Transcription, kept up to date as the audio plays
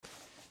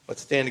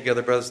Let's stand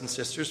together, brothers and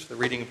sisters, for the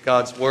reading of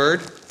God's Word.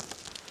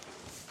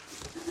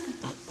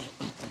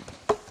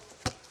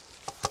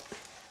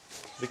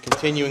 We're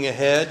continuing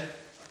ahead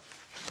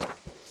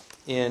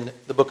in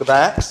the book of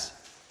Acts,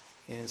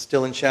 and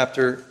still in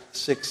chapter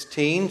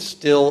 16,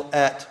 still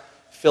at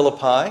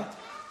Philippi.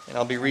 And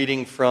I'll be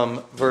reading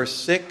from verse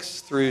 6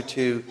 through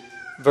to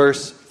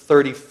verse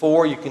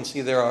 34. You can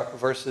see there are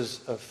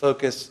verses of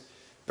focus,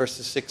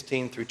 verses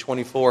 16 through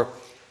 24.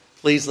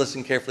 Please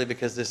listen carefully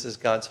because this is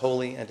God's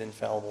holy and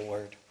infallible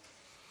word.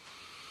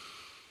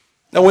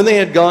 Now when they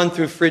had gone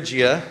through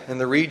Phrygia and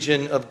the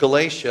region of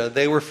Galatia,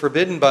 they were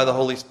forbidden by the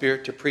Holy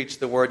Spirit to preach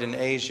the word in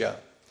Asia.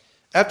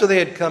 After they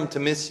had come to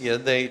Mysia,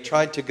 they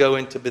tried to go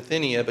into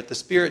Bithynia, but the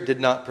Spirit did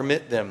not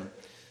permit them.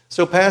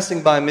 So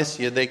passing by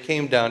Mysia, they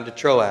came down to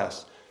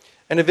Troas.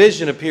 And a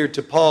vision appeared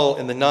to Paul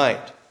in the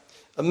night.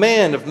 A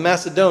man of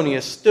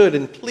Macedonia stood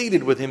and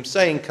pleaded with him,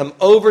 saying, "Come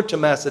over to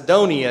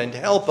Macedonia and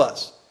help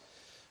us."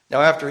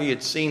 Now after he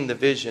had seen the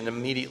vision,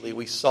 immediately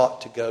we sought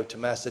to go to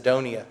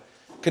Macedonia,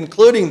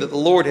 concluding that the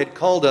Lord had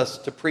called us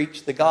to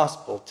preach the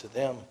gospel to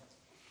them.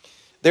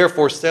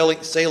 Therefore,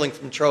 sailing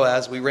from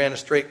Troas, we ran a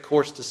straight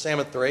course to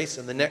Samothrace,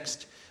 and the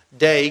next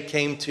day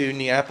came to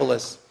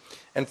Neapolis,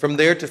 and from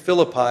there to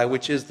Philippi,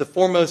 which is the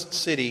foremost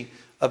city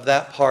of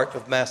that part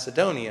of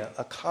Macedonia,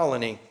 a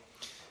colony.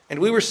 And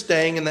we were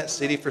staying in that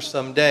city for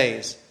some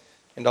days.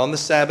 And on the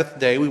Sabbath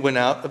day, we went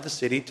out of the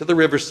city to the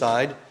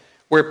riverside,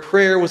 where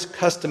prayer was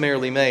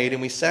customarily made,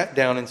 and we sat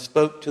down and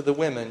spoke to the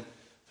women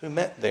who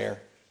met there.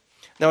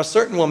 Now a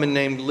certain woman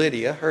named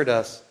Lydia heard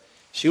us.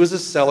 She was a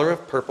seller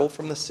of purple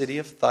from the city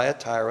of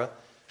Thyatira,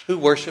 who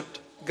worshipped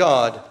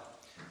God.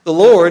 The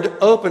Lord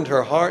opened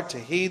her heart to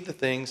heed the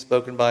things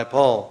spoken by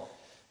Paul.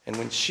 And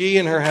when she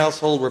and her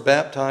household were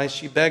baptized,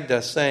 she begged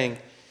us, saying,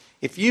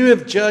 "If you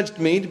have judged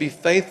me to be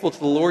faithful to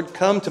the Lord,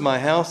 come to my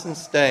house and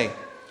stay."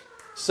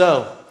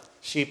 So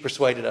she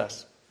persuaded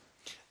us.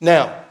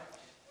 Now,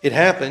 it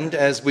happened,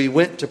 as we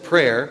went to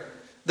prayer,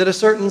 that a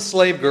certain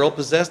slave girl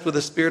possessed with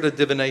a spirit of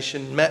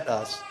divination met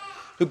us,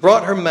 who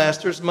brought her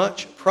masters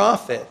much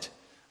profit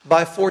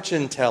by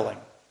fortune-telling.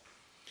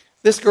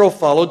 This girl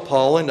followed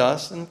Paul and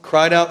us and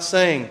cried out,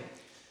 saying,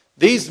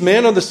 "These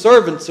men are the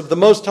servants of the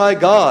Most High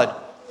God,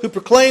 who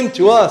proclaim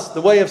to us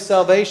the way of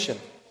salvation."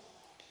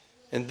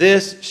 And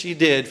this she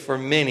did for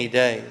many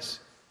days.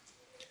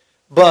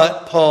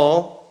 But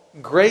Paul,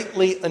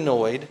 greatly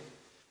annoyed,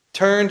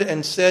 turned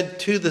and said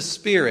to the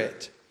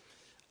Spirit,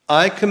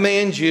 "I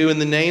command you in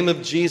the name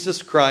of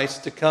Jesus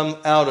Christ to come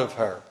out of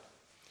her."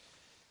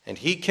 And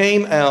he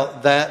came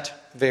out that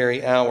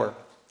very hour.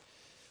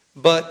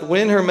 But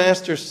when her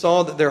masters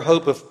saw that their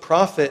hope of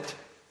profit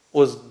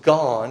was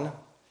gone,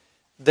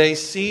 they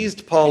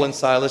seized Paul and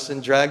Silas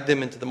and dragged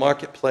them into the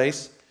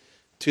marketplace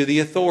to the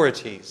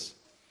authorities.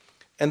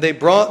 And they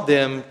brought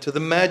them to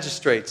the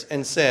magistrates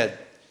and said,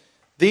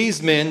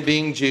 "These men,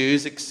 being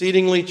Jews,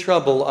 exceedingly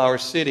trouble our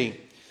city.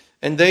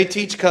 And they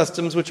teach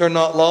customs which are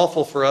not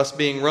lawful for us,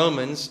 being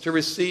Romans, to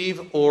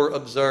receive or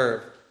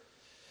observe."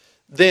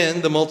 Then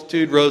the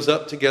multitude rose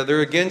up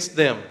together against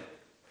them,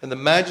 and the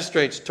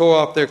magistrates tore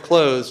off their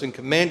clothes and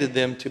commanded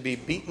them to be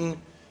beaten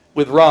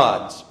with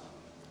rods.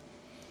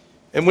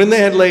 And when they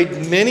had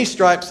laid many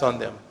stripes on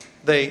them,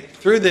 they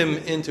threw them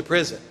into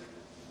prison,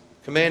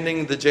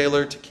 commanding the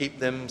jailer to keep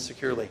them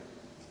securely.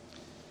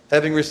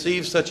 Having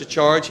received such a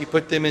charge, he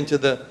put them into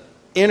the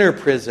inner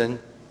prison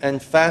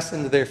and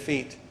fastened their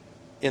feet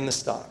in the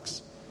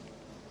stocks.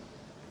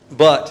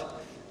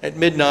 But at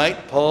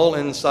midnight, Paul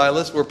and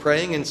Silas were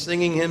praying and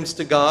singing hymns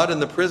to God,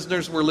 and the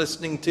prisoners were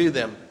listening to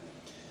them.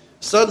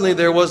 Suddenly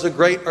there was a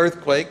great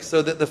earthquake,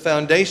 so that the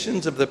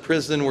foundations of the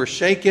prison were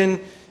shaken,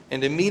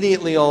 and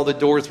immediately all the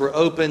doors were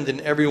opened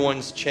and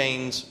everyone's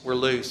chains were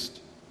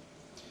loosed.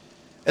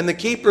 And the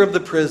keeper of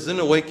the prison,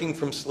 awaking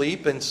from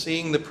sleep and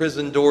seeing the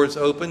prison doors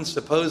open,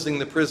 supposing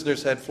the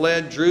prisoners had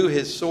fled, drew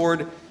his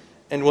sword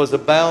and was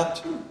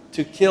about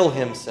to kill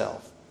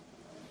himself.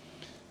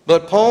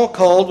 But Paul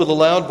called with a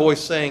loud voice,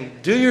 saying,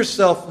 "Do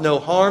yourself no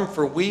harm,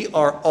 for we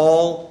are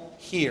all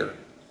here."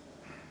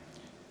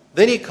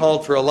 Then he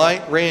called for a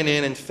light, ran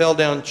in, and fell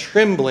down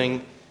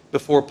trembling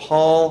before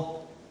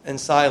Paul and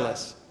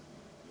Silas.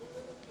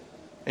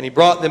 And he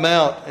brought them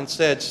out and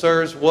said,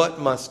 "Sirs, what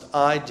must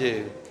I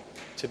do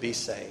to be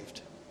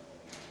saved?"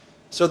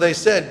 So they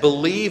said,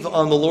 "Believe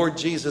on the Lord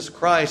Jesus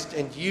Christ,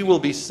 and you will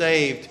be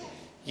saved,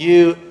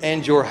 you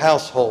and your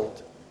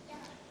household."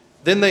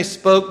 Then they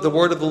spoke the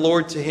word of the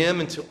Lord to him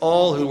and to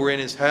all who were in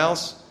his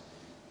house.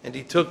 And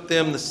he took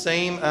them the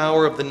same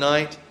hour of the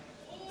night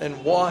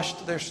and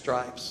washed their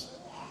stripes.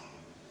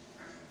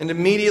 And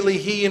immediately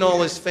he and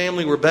all his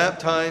family were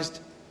baptized.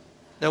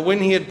 Now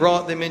when he had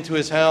brought them into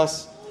his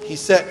house, he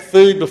set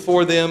food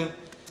before them,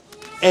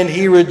 and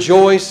he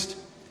rejoiced,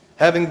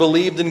 having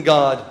believed in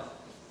God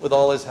with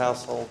all his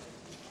household.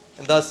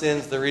 And thus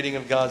ends the reading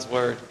of God's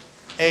word.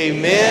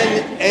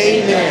 Amen.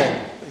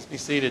 Amen. Please be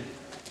seated.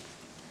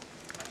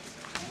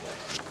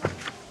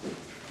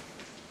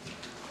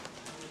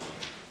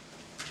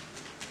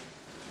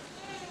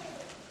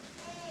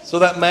 So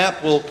that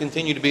map will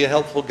continue to be a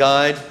helpful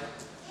guide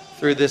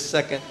through this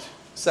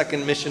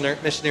second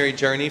missionary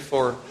journey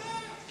for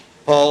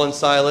Paul and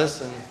Silas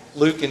and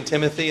Luke and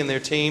Timothy and their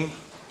team.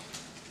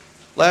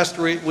 Last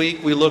week we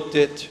looked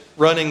at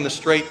running the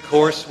straight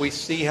course. We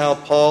see how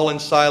Paul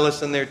and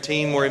Silas and their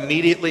team were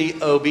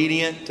immediately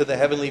obedient to the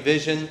heavenly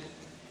vision.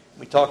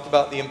 We talked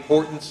about the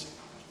importance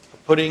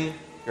of putting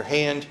your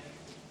hand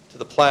to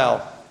the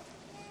plow.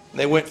 And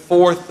they went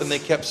forth and they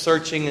kept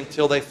searching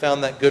until they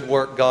found that good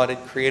work God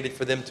had created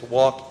for them to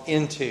walk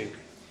into.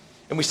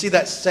 And we see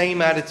that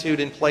same attitude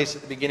in place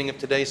at the beginning of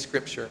today's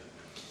scripture.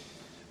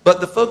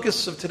 But the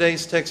focus of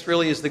today's text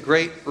really is the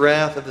great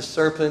wrath of the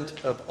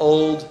serpent of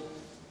old,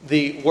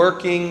 the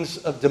workings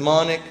of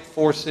demonic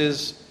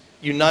forces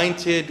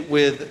united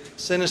with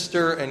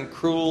sinister and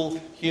cruel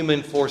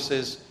human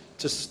forces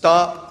to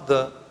stop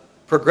the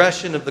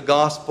progression of the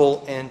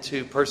gospel and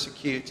to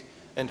persecute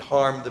and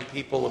harm the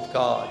people of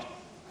God.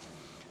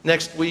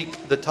 Next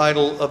week, the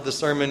title of the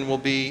sermon will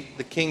be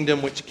The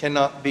Kingdom Which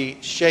Cannot Be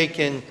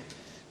Shaken.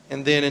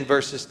 And then in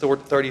verses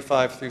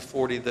 35 through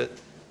 40, the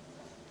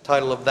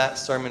title of that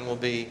sermon will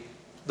be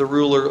The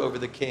Ruler Over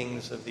the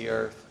Kings of the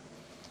Earth.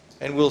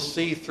 And we'll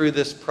see through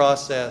this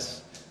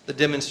process the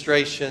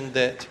demonstration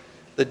that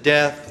the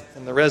death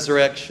and the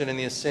resurrection and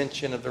the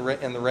ascension of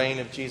and the reign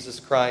of Jesus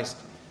Christ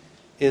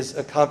is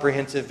a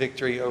comprehensive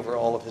victory over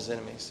all of his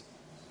enemies.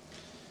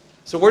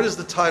 So where does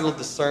the title of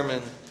the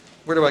sermon,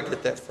 where do I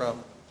get that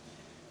from?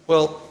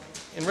 Well,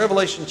 in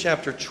Revelation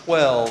chapter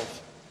 12,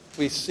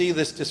 we see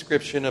this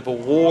description of a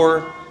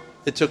war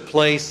that took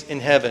place in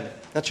heaven.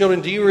 Now, children,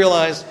 do you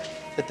realize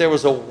that there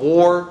was a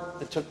war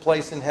that took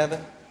place in heaven?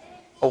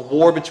 A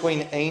war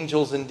between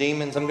angels and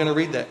demons? I'm going to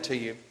read that to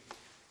you.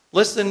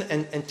 Listen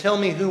and tell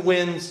me who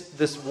wins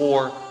this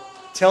war.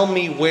 Tell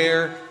me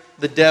where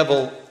the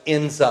devil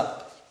ends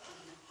up.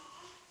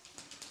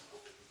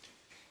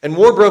 And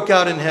war broke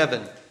out in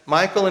heaven.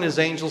 Michael and his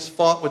angels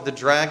fought with the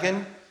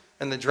dragon,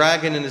 and the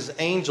dragon and his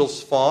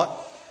angels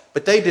fought,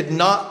 but they did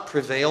not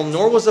prevail,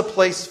 nor was a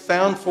place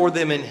found for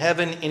them in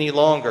heaven any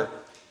longer.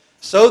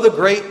 So the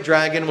great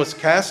dragon was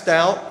cast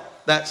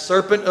out, that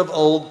serpent of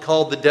old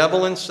called the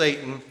devil and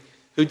Satan,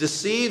 who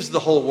deceives the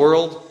whole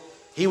world.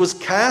 He was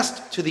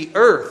cast to the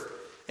earth,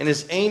 and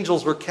his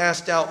angels were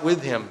cast out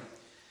with him.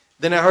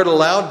 Then I heard a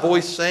loud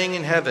voice saying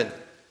in heaven,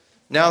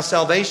 "Now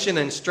salvation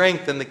and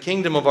strength and the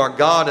kingdom of our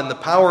God and the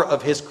power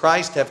of his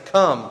Christ have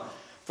come.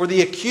 For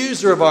the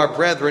accuser of our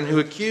brethren, who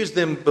accused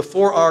them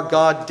before our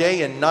God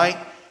day and night,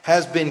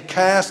 has been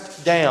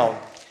cast down.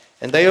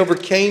 And they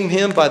overcame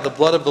him by the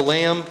blood of the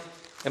Lamb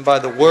and by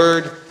the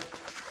word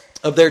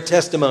of their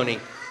testimony.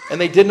 And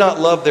they did not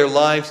love their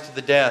lives to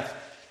the death.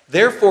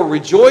 Therefore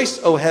rejoice,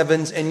 O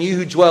heavens, and you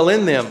who dwell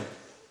in them.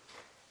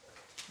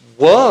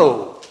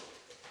 Woe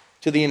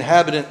to the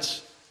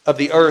inhabitants of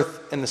the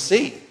earth and the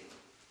sea,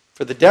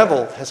 for the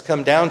devil has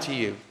come down to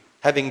you,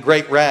 having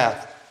great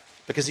wrath,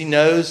 because he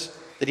knows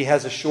that he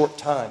has a short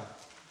time."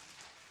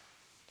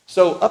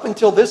 So up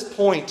until this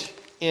point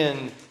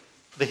in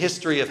the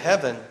history of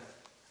heaven,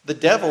 the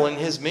devil and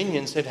his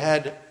minions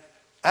had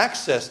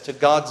access to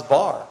God's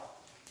bar.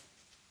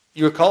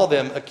 You recall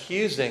them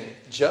accusing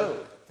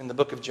Job in the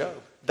book of Job.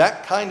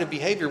 That kind of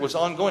behavior was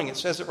ongoing. It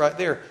says it right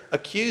there,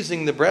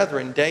 accusing the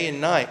brethren day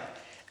and night.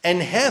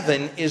 And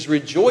heaven is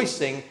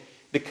rejoicing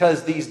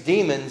because these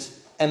demons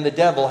and the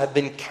devil have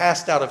been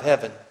cast out of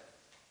heaven.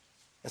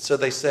 And so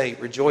they say,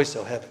 "Rejoice,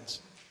 O heavens."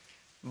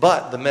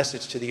 But the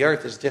message to the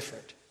earth is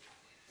different.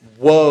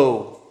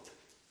 Woe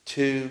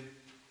to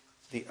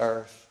the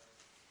earth.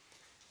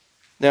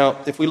 Now,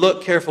 if we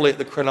look carefully at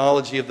the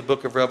chronology of the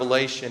book of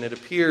Revelation, it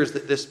appears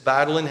that this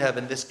battle in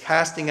heaven, this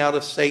casting out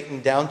of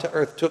Satan down to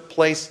earth, took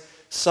place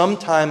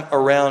sometime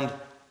around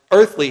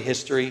earthly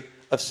history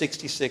of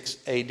 66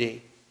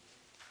 AD.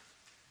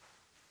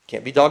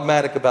 Can't be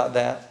dogmatic about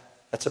that.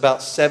 That's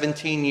about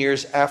 17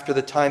 years after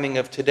the timing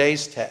of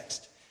today's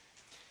text.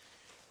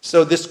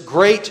 So this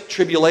great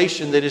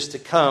tribulation that is to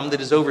come,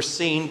 that is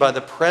overseen by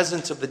the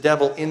presence of the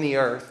devil in the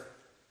earth,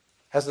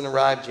 hasn't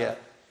arrived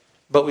yet.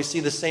 But we see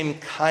the same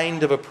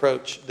kind of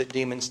approach that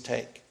demons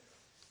take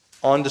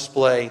on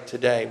display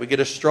today. We get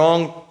a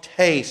strong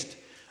taste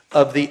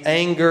of the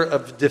anger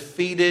of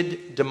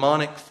defeated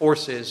demonic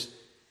forces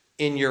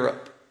in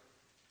Europe.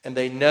 And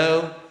they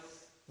know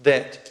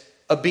that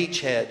a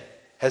beachhead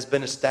has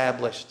been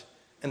established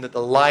and that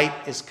the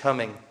light is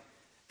coming,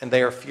 and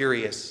they are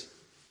furious.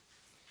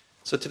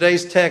 So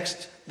today's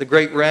text, the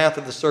great wrath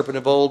of the serpent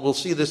of old, we'll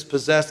see this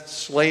possessed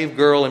slave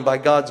girl, and by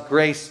God's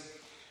grace,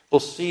 we'll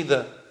see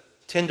the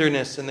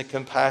tenderness and the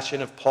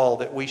compassion of Paul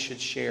that we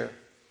should share.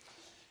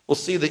 We'll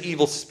see the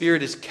evil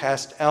spirit is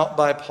cast out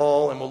by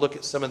Paul, and we'll look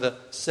at some of the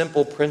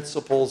simple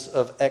principles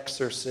of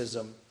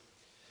exorcism.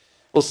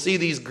 We'll see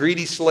these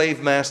greedy slave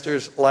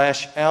masters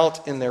lash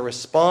out in their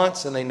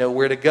response, and they know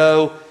where to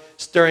go,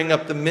 stirring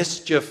up the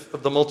mischief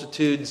of the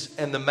multitudes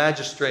and the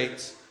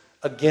magistrates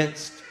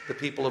against the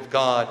people of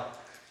God.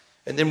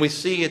 And then we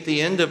see at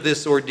the end of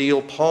this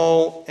ordeal,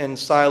 Paul and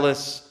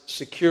Silas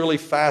securely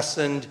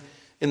fastened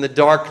in the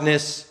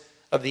darkness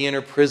of the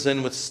inner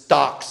prison with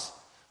stocks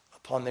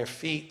upon their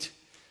feet.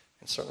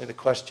 And certainly the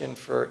question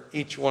for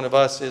each one of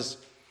us is,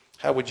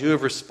 how would you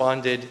have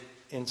responded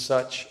in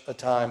such a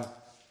time?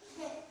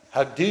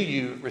 How do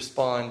you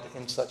respond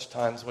in such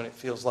times when it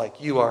feels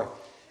like you are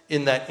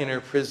in that inner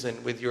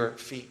prison with your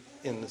feet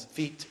in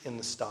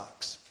the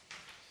stocks?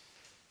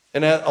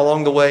 And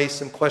along the way,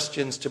 some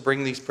questions to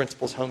bring these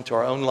principles home to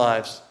our own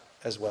lives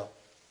as well.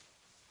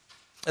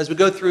 As we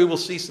go through, we'll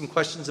see some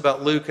questions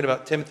about Luke and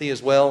about Timothy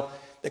as well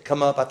that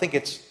come up. I think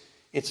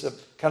it's a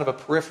kind of a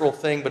peripheral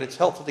thing, but it's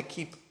helpful to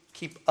keep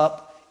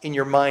up in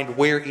your mind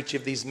where each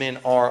of these men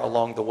are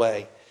along the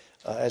way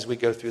as we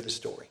go through the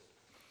story.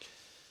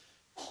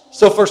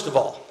 So first of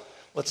all,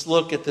 let's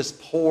look at this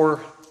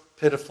poor,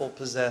 pitiful,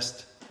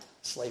 possessed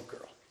slave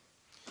girl.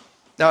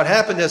 Now it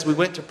happened as we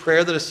went to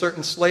prayer that a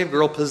certain slave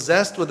girl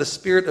possessed with a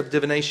spirit of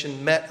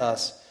divination met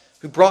us,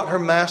 who brought her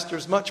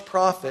masters much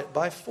profit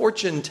by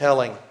fortune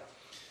telling.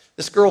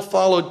 This girl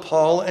followed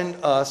Paul and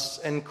us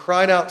and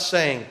cried out,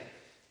 saying,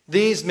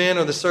 "These men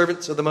are the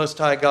servants of the Most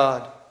High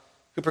God,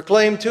 who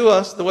proclaim to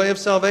us the way of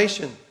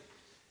salvation."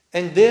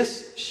 And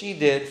this she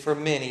did for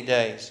many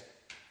days.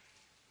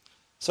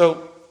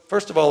 So,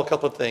 first of all, a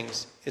couple of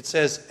things. It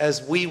says,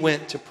 as we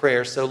went to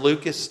prayer. So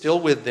Luke is still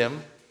with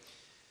them.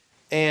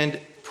 And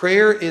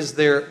prayer is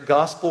their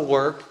gospel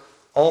work.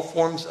 All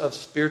forms of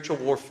spiritual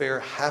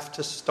warfare have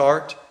to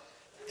start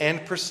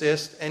and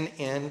persist and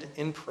end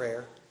in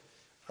prayer.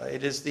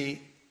 It is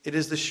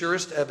the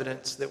surest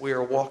evidence that we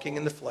are walking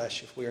in the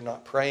flesh if we are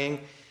not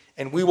praying.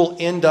 And we will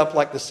end up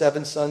like the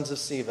 7 sons of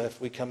Sceva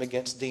if we come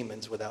against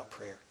demons without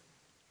prayer.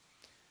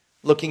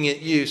 Looking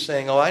at you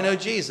saying, "Oh, I know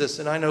Jesus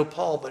and I know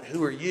Paul, but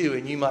who are you?"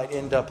 And you might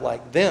end up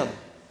like them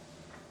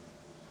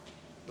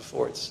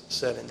before it's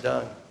said and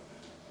done.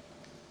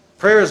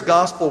 Prayer is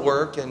gospel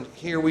work, and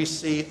here we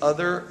see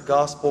other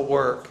gospel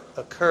work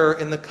occur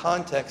in the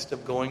context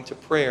of going to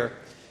prayer.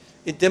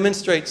 It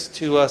demonstrates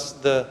to us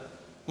the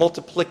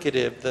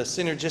multiplicative, the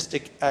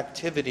synergistic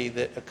activity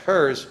that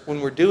occurs when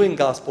we're doing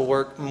gospel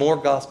work. More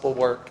gospel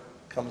work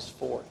comes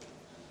forth.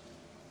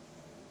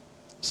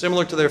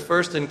 Similar to their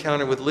first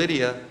encounter with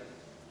Lydia,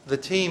 the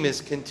team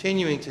is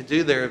continuing to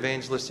do their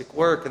evangelistic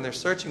work, and they're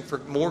searching for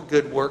more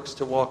good works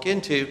to walk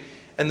into.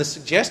 And the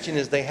suggestion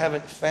is they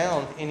haven't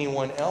found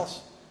anyone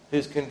else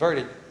who's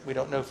converted. We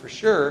don't know for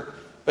sure,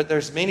 but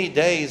there's many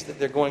days that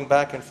they're going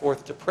back and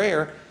forth to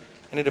prayer,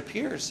 and it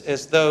appears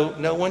as though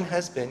no one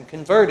has been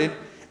converted.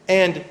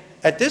 And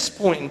at this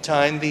point in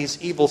time, these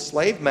evil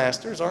slave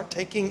masters aren't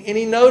taking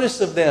any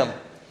notice of them.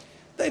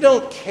 They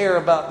don't care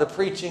about the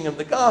preaching of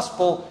the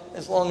gospel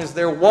as long as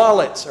their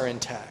wallets are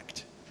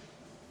intact.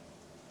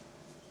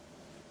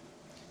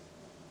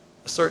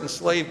 A certain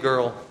slave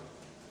girl,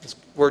 this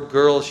word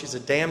girl, she's a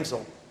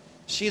damsel.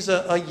 She's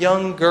a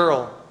young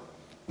girl,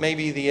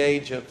 maybe the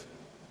age of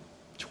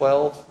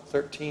 12,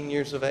 13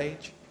 years of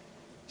age.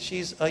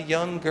 She's a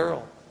young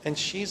girl, and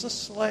she's a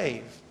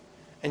slave,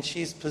 and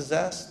she's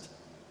possessed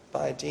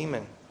by a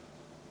demon.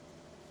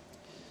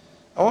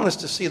 I want us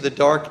to see the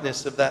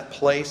darkness of that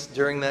place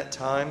during that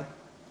time.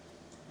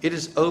 It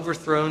is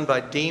overthrown by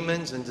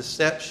demons and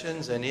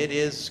deceptions, and it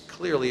is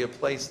clearly a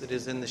place that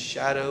is in the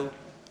shadow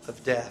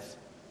of death.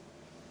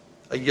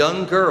 A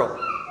young girl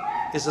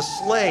is a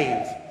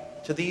slave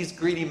to these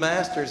greedy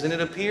masters, and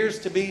it appears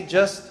to be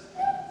just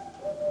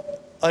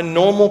a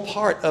normal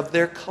part of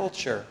their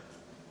culture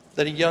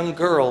that a young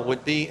girl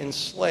would be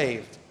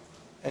enslaved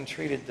and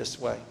treated this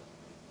way.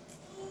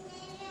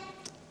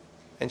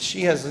 And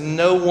she has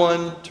no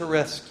one to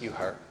rescue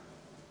her.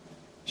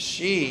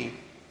 She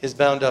is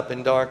bound up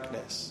in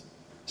darkness.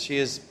 She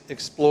is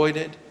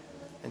exploited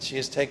and she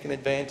is taken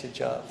advantage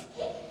of.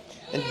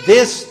 And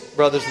this,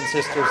 brothers and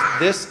sisters,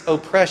 this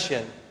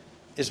oppression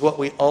is what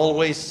we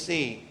always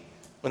see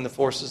when the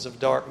forces of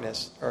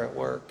darkness are at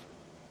work.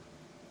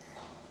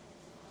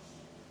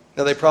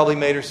 Now, they probably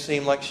made her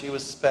seem like she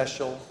was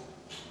special.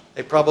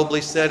 They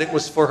probably said it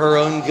was for her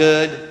own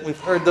good. We've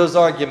heard those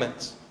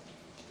arguments.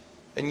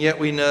 And yet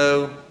we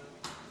know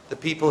the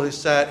people who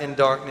sat in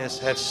darkness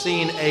have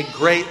seen a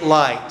great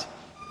light.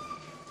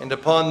 And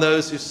upon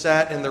those who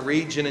sat in the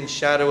region and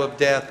shadow of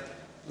death,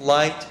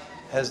 light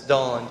has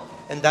dawned.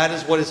 And that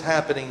is what is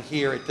happening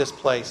here at this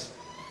place.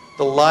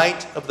 The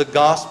light of the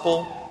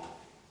gospel,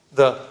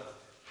 the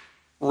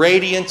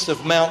radiance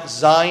of Mount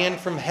Zion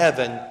from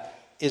heaven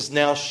is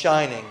now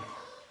shining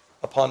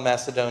upon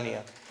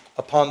Macedonia,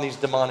 upon these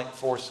demonic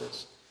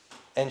forces,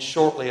 and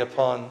shortly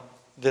upon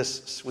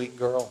this sweet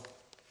girl.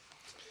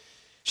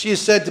 She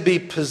is said to be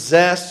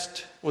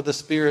possessed with the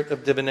spirit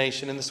of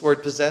divination. And this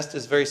word possessed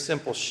is very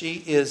simple.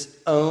 She is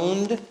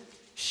owned.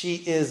 She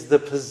is the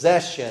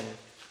possession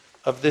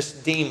of this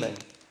demon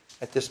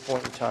at this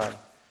point in time.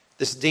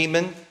 This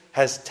demon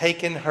has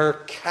taken her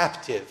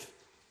captive,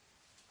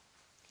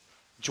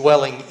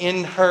 dwelling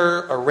in her,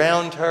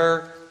 around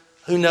her.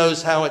 Who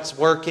knows how it's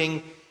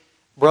working?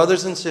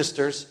 Brothers and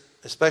sisters,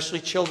 especially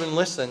children,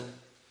 listen.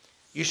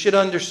 You should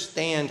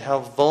understand how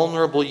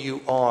vulnerable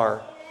you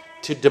are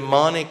to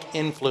demonic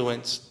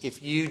influence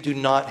if you do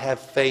not have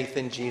faith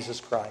in Jesus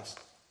Christ.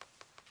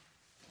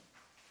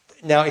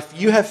 Now, if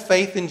you have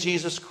faith in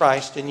Jesus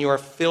Christ and you are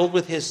filled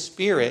with His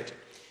Spirit,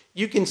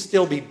 you can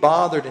still be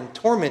bothered and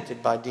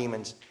tormented by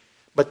demons,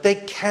 but they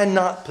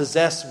cannot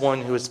possess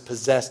one who is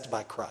possessed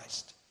by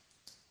Christ.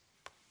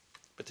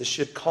 But this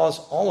should cause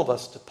all of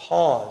us to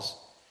pause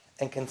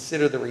and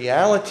consider the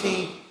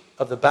reality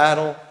of the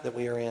battle that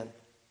we are in.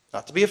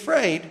 Not to be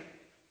afraid,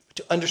 but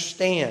to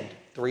understand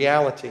the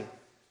reality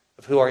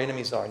of who our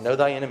enemies are. Know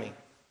thy enemy.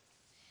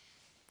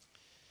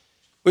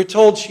 We're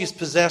told she's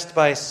possessed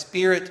by a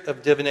spirit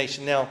of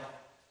divination. Now,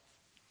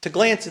 to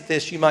glance at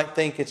this, you might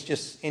think it's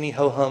just any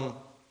ho-hum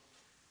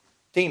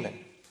demon.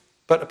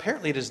 But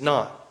apparently it is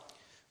not.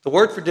 The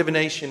word for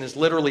divination is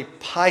literally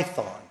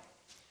python,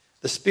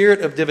 the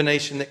spirit of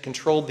divination that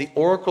controlled the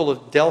oracle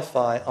of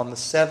Delphi on the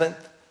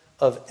 7th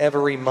of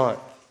every month.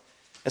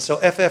 And so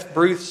F.F.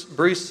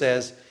 Bruce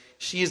says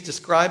she is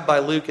described by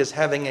Luke as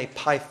having a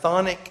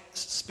pythonic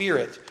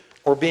spirit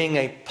or being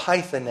a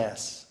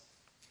pythoness.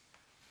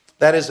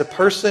 That is a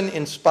person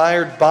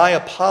inspired by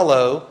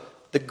Apollo,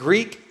 the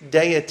Greek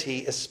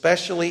deity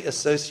especially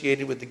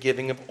associated with the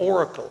giving of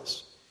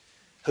oracles,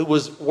 who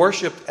was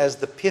worshipped as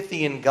the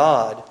Pythian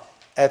god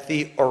at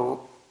the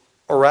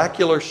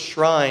oracular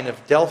shrine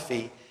of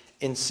Delphi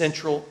in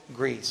central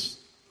Greece.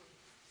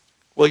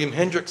 William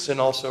Hendrickson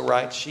also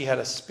writes she had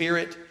a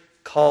spirit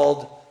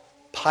called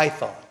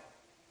Python.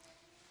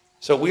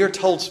 So we are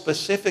told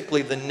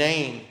specifically the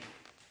name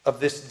of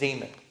this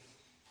demon,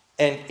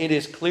 and it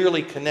is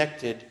clearly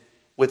connected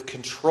with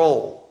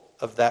control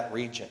of that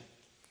region.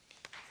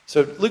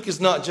 So Luke is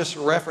not just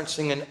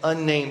referencing an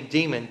unnamed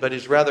demon, but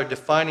is rather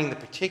defining the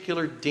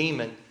particular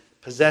demon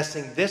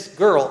possessing this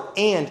girl,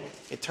 and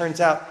it turns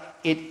out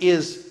it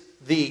is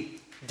the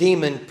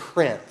demon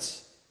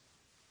prince,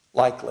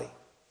 likely,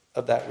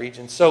 of that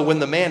region. So when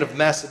the man of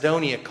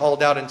Macedonia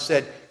called out and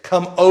said,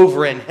 "Come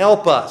over and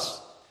help us,"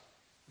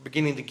 we're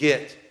beginning to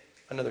get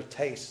another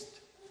taste.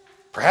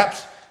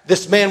 Perhaps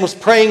this man was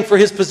praying for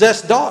his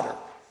possessed daughter.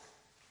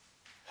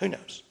 Who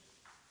knows?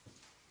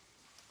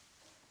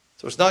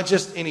 So it's not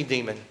just any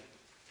demon.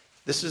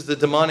 This is the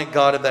demonic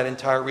god of that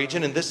entire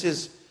region, and this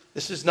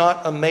is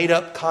not a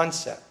made-up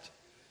concept.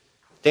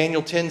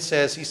 Daniel 10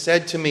 says, he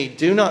said to me,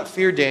 "Do not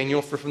fear,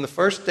 Daniel, for from the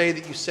first day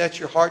that you set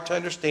your heart to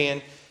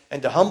understand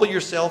and to humble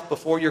yourself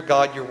before your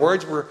God, your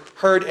words were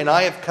heard, and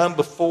I have come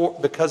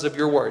because of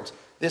your words."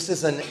 This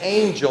is an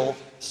angel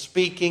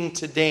speaking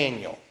to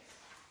Daniel.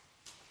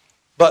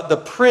 "But the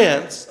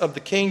prince of the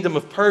kingdom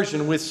of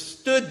Persia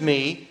withstood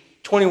me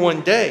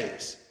 21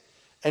 days.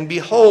 And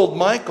behold,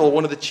 Michael,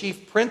 one of the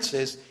chief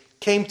princes,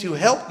 came to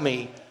help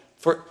me,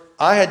 for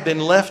I had been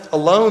left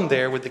alone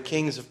there with the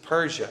kings of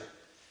Persia.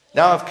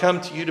 Now I've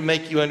come to you to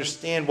make you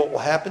understand what will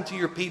happen to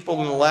your people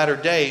in the latter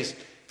days,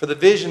 for the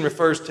vision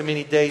refers to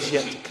many days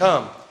yet to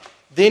come."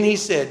 Then he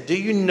said, "Do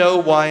you know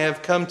why I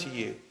have come to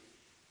you?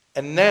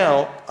 And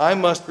now I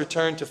must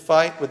return to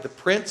fight with the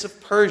prince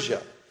of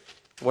Persia.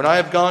 When I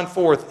have gone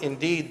forth,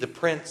 indeed, the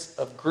prince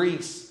of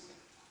Greece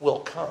will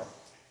come."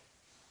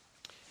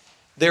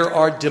 There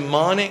are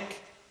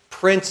demonic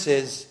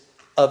princes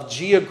of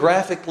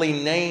geographically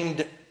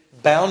named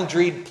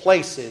boundaried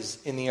places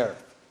in the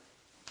earth.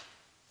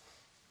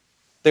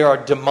 There are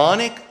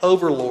demonic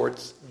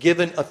overlords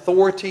given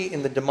authority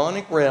in the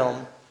demonic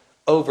realm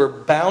over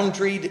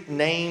boundaried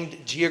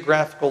named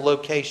geographical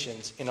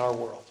locations in our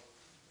world.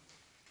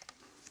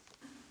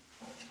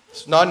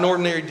 It's not an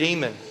ordinary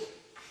demon.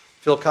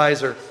 Phil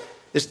Kaiser,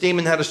 this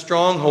demon had a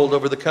stronghold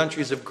over the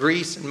countries of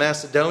Greece and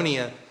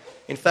Macedonia.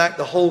 In fact,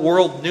 the whole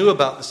world knew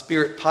about the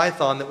spirit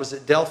Python that was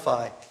at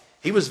Delphi.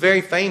 He was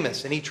very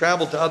famous, and he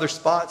traveled to other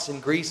spots in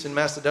Greece and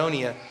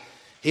Macedonia.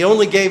 He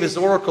only gave his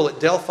oracle at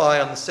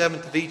Delphi on the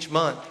 7th of each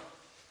month.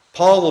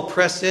 Paul will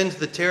press into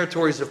the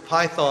territories of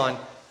Python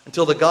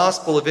until the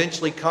gospel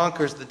eventually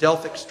conquers the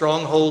Delphic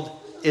stronghold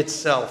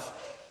itself.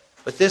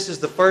 But this is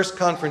the first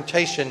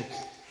confrontation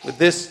with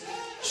this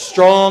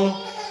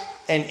strong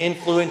and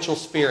influential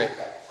spirit.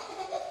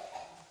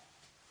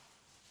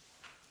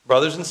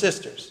 Brothers and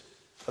sisters,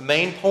 the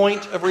main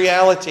point of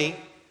reality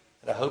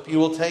that I hope you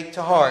will take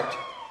to heart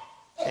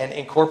and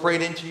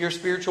incorporate into your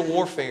spiritual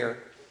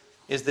warfare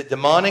is that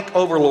demonic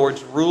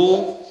overlords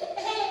rule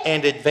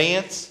and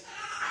advance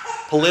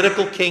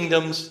political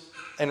kingdoms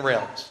and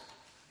realms.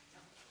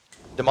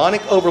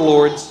 Demonic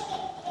overlords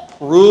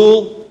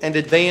rule and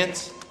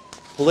advance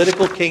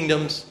political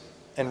kingdoms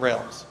and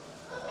realms.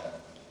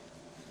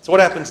 So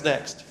what happens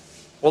next?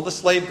 Well, the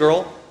slave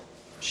girl,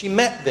 she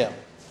met them.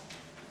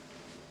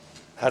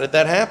 How did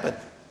that happen?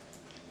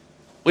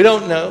 We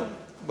don't know,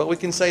 but we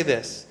can say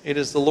this. It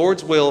is the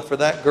Lord's will for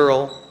that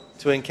girl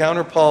to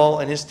encounter Paul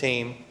and his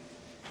team,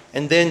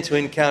 and then to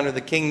encounter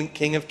the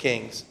King of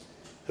Kings,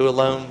 who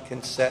alone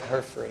can set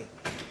her free.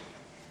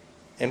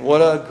 And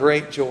what a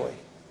great joy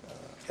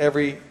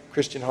every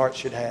Christian heart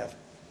should have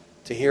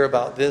to hear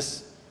about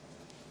this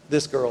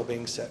girl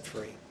being set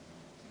free.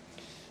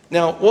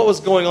 Now, what was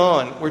going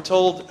on? We're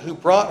told, who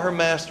brought her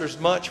masters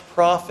much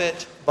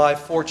profit by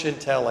fortune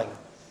telling.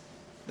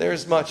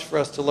 There's much for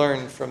us to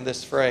learn from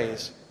this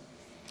phrase.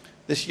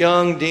 This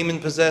young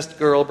demon-possessed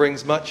girl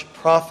brings much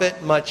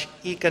profit, much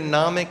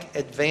economic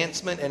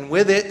advancement, and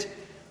with it,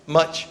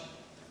 much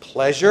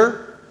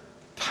pleasure,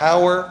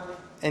 power,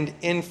 and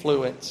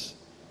influence.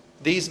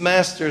 These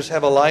masters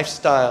have a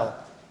lifestyle,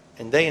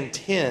 and they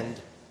intend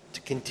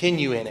to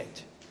continue in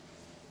it.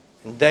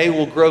 And they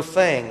will grow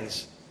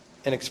fangs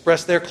and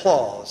express their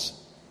claws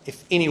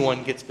if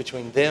anyone gets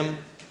between them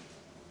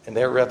and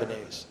their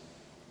revenues.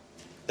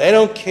 They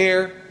don't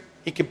care.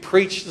 He can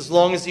preach as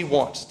long as he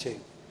wants to.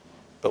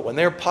 But when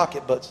their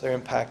pocketbooks are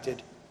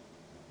impacted,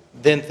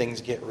 then things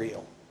get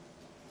real.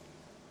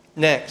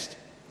 Next,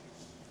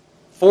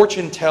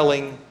 fortune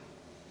telling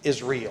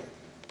is real.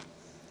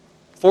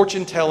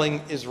 Fortune telling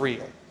is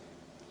real.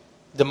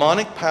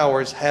 Demonic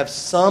powers have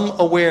some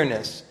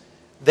awareness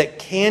that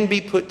can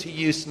be put to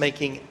use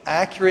making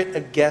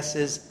accurate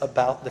guesses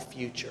about the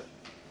future.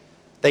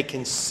 They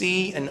can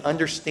see and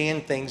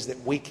understand things that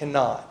we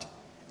cannot,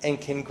 and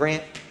can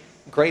grant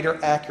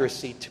greater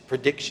accuracy to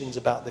predictions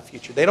about the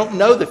future. They don't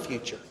know the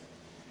future,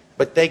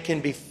 but they can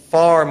be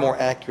far more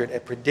accurate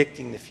at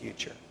predicting the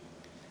future.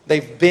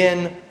 They've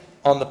been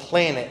on the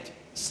planet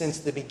since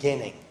the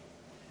beginning.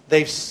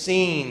 They've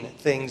seen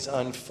things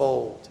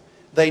unfold.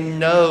 They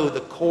know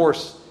the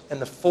course and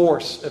the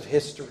force of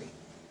history.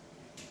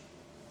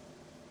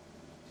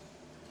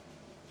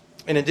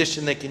 In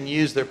addition, they can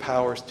use their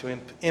powers to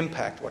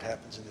impact what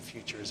happens in the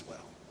future as well.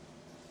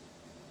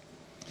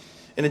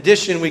 In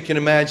addition, we can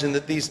imagine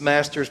that these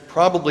masters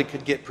probably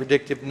could get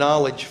predictive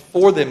knowledge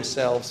for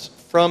themselves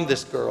from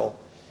this girl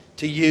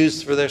to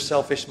use for their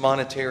selfish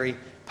monetary,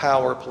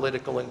 power,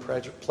 political, and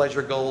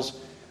pleasure goals,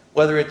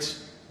 whether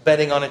it's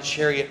betting on a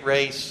chariot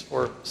race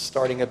or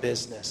starting a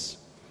business.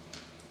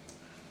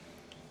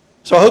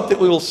 So I hope that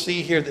we will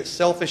see here that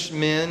selfish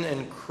men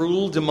and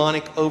cruel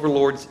demonic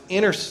overlords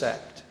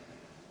intersect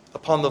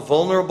upon the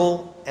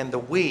vulnerable and the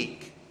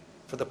weak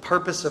for the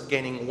purpose of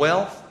gaining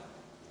wealth,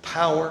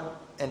 power,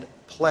 and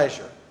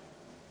pleasure.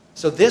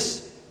 So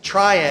this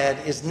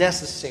triad is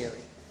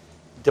necessary.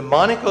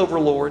 Demonic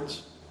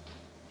overlords,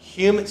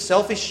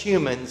 selfish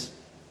humans,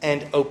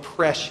 and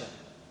oppression.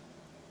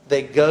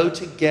 They go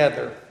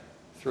together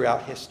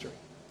throughout history.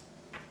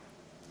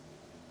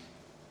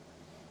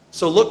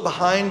 So look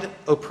behind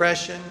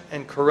oppression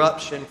and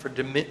corruption for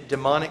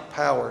demonic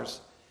powers,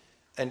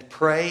 and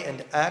pray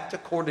and act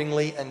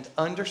accordingly, and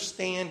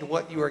understand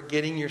what you are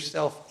getting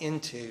yourself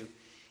into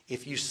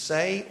if you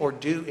say or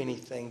do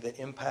anything that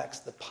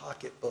impacts the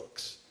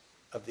pocketbooks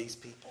of these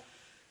people.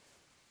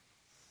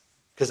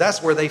 Because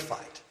that's where they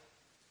fight.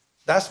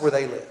 That's where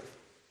they live.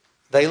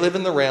 They live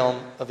in the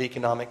realm of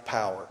economic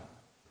power,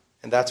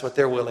 and that's what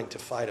they're willing to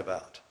fight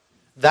about.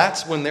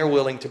 That's when they're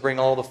willing to bring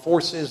all the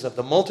forces of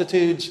the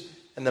multitudes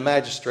and the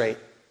magistrate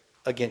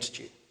against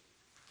you.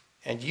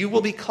 And you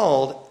will be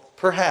called,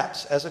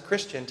 perhaps, as a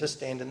Christian, to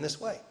stand in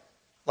this way,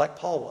 like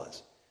Paul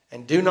was.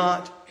 And do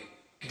not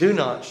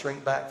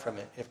shrink back from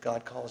it if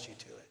God calls you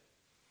to it.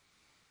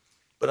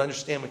 But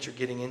understand what you're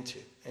getting into,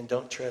 and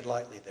don't tread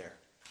lightly there.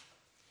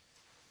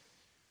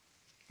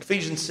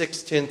 Ephesians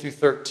 6:10 through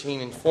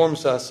 13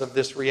 informs us of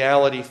this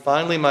reality.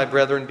 Finally, my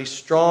brethren, be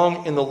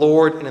strong in the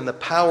Lord and in the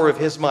power of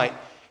his might.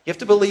 You have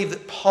to believe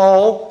that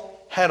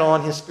Paul had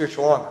on his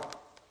spiritual armor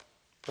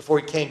before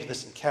he came to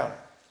this encounter.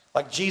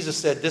 Like Jesus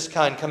said, this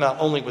kind come out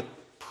only with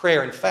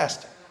prayer and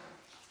fasting.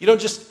 You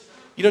don't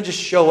just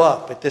show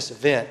up at this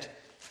event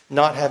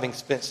not having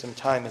spent some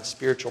time in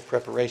spiritual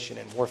preparation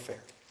and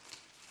warfare.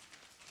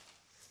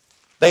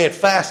 They had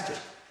fasted.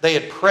 They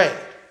had prayed.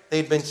 They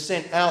had been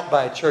sent out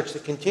by a church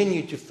that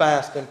continued to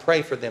fast and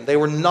pray for them. They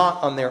were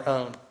not on their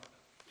own.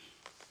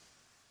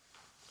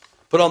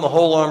 Put on the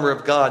whole armor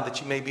of God that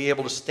you may be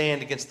able to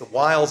stand against the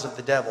wiles of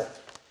the devil.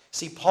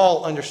 See,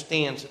 Paul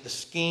understands that the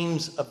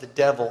schemes of the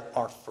devil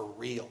are for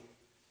real,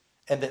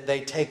 and that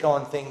they take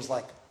on things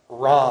like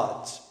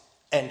rods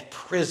and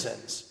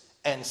prisons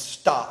and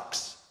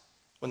stocks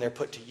when they're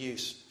put to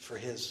use for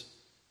his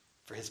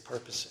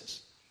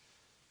purposes.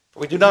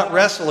 For we do not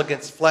wrestle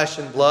against flesh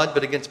and blood,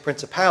 but against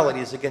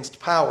principalities, against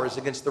powers,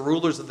 against the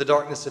rulers of the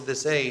darkness of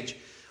this age,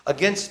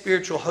 against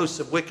spiritual hosts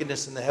of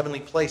wickedness in the heavenly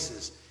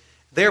places.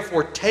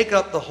 Therefore, take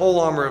up the whole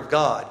armor of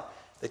God,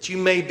 that you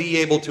may be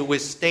able to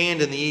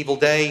withstand in the evil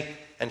day,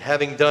 and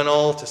having done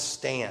all, to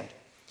stand.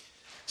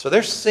 So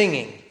they're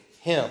singing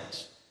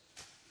hymns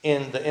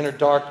in the inner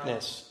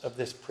darkness of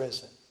this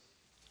prison.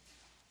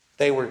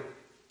 They were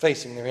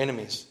facing their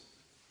enemies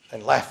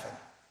and laughing,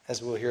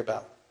 as we'll hear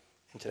about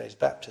in today's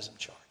baptism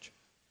charge.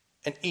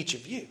 And each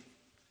of you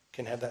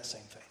can have that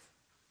same faith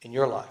in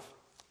your life.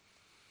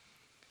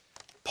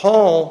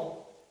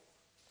 Paul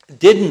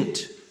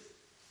didn't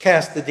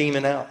cast the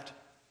demon out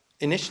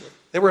initially.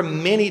 There were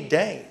many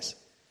days.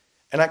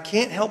 And I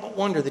can't help but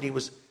wonder that he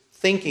was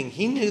thinking,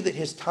 he knew that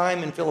his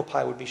time in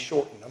Philippi would be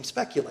shortened. I'm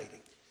speculating.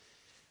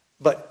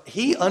 But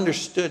he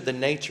understood the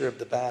nature of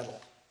the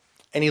battle.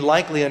 And he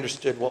likely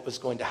understood what was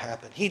going to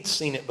happen. He'd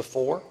seen it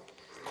before.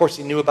 Of course,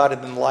 he knew about it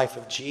in the life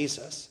of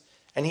Jesus.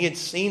 And he had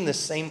seen the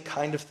same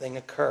kind of thing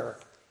occur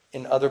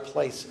in other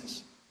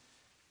places.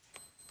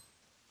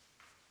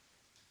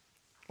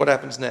 What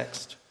happens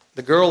next?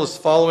 The girl is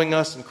following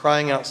us and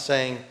crying out,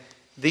 saying,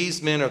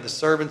 "These men are the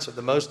servants of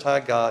the Most High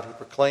God who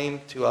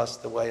proclaim to us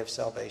the way of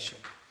salvation."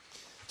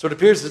 So it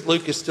appears that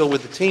Luke is still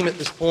with the team at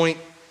this point,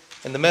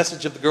 and the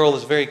message of the girl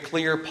is very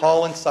clear.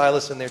 Paul and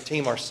Silas and their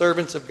team are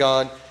servants of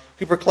God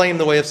who proclaim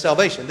the way of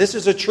salvation. This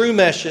is a true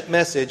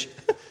message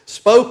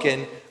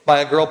spoken by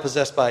a girl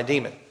possessed by a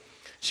demon.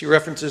 She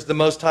references the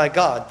Most High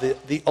God,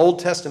 the Old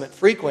Testament,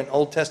 frequent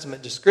Old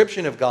Testament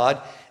description of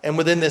God, and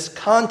within this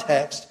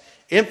context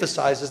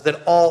emphasizes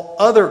that all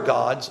other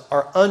gods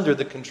are under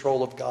the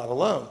control of God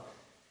alone.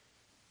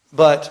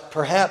 But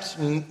perhaps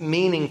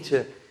meaning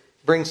to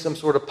bring some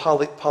sort of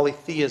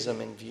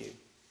polytheism in view.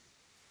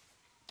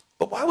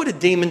 But why would a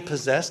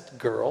demon-possessed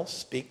girl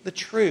speak the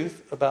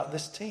truth about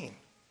this team?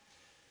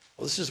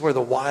 Well, this is where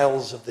the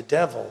wiles of the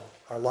devil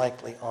are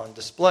likely on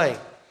display.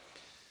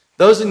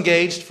 Those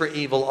engaged for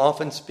evil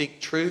often speak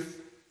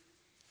truth.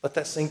 Let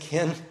that sink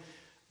in.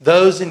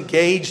 Those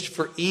engaged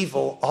for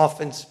evil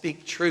often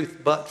speak truth,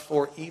 but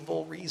for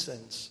evil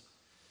reasons.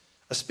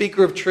 A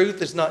speaker of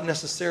truth is not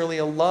necessarily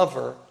a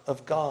lover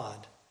of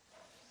God.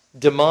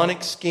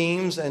 Demonic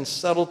schemes and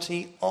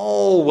subtlety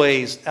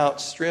always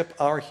outstrip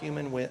our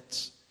human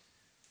wits.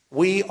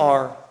 We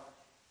are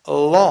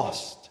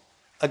lost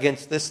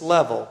against this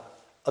level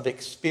of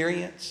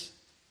experience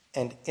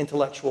and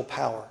intellectual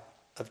power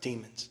of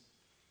demons.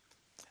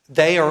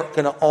 They are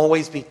going to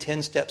always be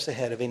 10 steps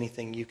ahead of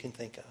anything you can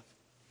think of.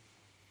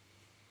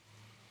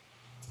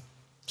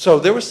 So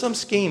there was some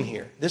scheme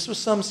here. This was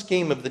some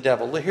scheme of the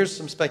devil. Here's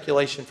some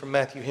speculation from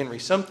Matthew Henry.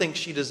 Some think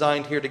she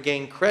designed here to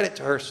gain credit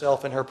to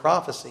herself and her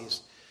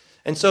prophecies,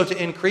 and so to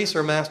increase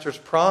her master's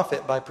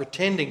profit by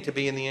pretending to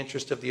be in the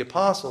interest of the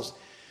apostles,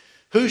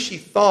 who she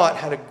thought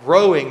had a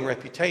growing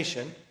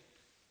reputation,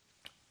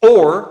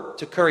 or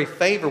to curry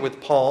favor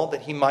with Paul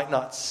that he might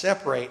not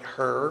separate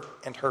her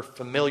and her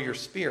familiar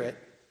spirit.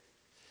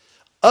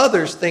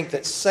 Others think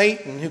that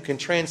Satan, who can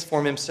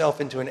transform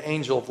himself into an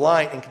angel of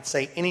light and can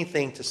say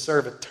anything to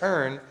serve a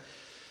turn,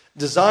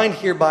 designed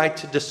hereby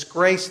to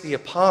disgrace the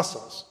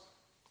apostles,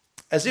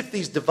 as if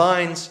these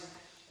divines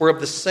were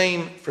of the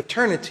same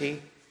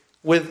fraternity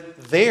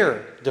with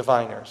their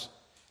diviners,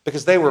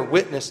 because they were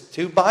witnessed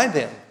to by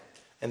them.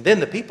 And then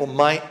the people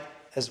might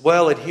as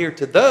well adhere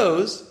to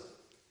those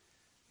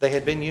they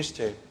had been used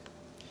to.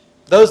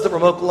 Those that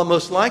were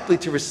most likely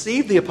to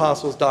receive the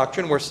apostles'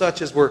 doctrine were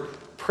such as were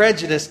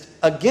prejudiced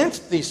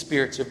against these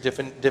spirits of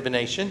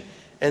divination,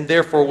 and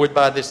therefore would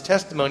by this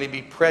testimony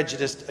be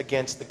prejudiced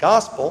against the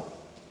gospel.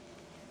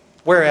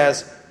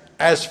 Whereas,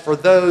 as for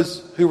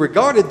those who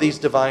regarded these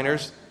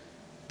diviners,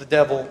 the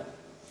devil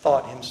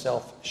thought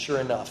himself sure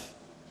enough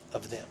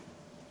of them.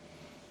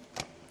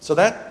 So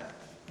that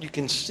you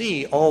can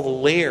see all the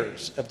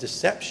layers of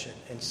deception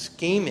and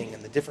scheming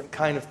and the different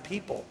kind of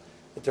people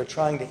that they're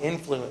trying to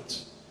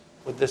influence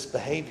with this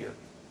behavior.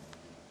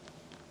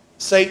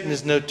 Satan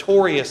is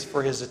notorious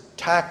for his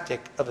tactic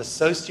of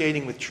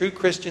associating with true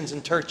Christians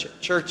and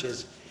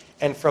churches,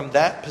 and from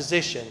that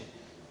position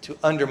to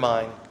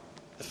undermine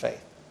the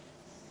faith.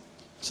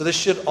 So this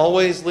should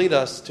always lead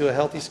us to a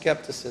healthy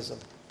skepticism.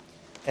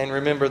 And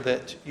remember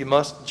that you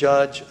must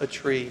judge a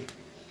tree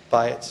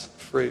by its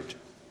fruit.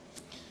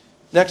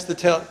 Next, the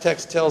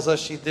text tells us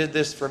she did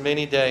this for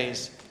many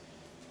days.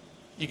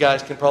 You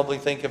guys can probably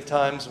think of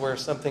times where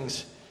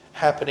something's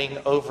happening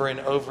over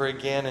and over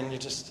again, and you're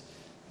just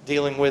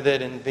dealing with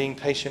it and being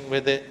patient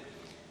with it.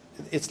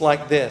 It's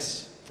like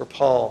this for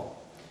Paul.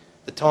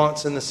 The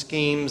taunts and the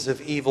schemes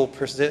of evil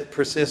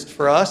persist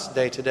for us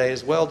day to day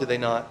as well, do they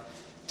not?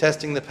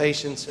 Testing the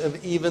patience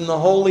of even the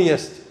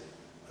holiest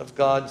of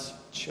God's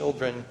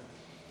children.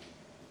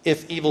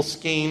 If evil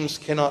schemes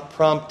cannot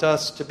prompt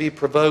us to be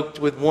provoked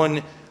with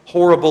one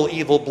horrible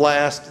evil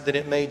blast, then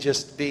it may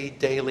just be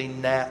daily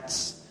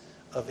gnats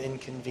of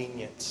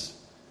inconvenience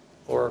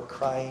or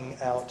crying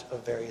out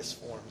of various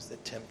forms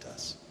that tempt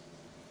us.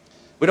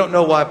 We don't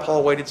know why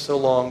Paul waited so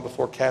long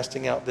before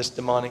casting out this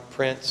demonic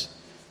prince,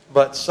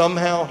 but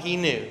somehow he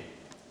knew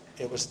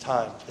it was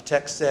time. The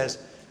text says,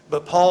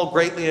 "But Paul,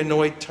 greatly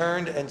annoyed,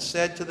 turned and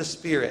said to the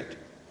spirit,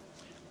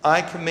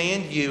 'I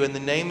command you in the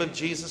name of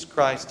Jesus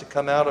Christ to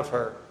come out of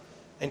her.'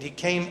 And he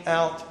came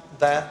out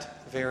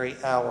that very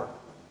hour."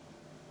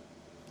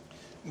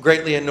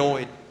 Greatly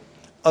annoyed.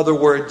 Other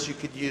words you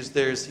could use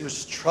there is he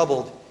was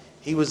troubled.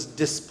 He was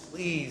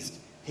displeased.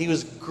 He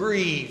was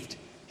grieved.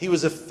 He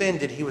was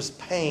offended. He was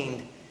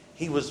pained.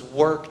 He was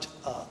worked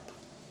up.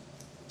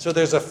 So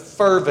there's a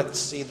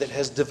fervency that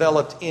has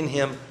developed in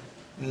him,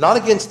 not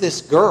against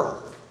this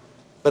girl,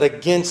 but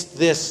against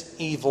this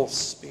evil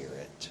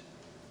spirit.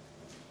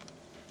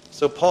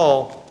 So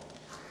Paul,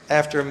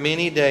 after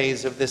many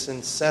days of this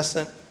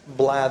incessant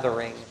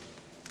blathering,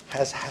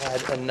 has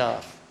had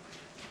enough.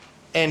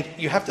 And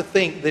you have to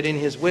think that in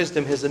his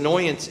wisdom, his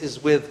annoyance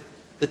is with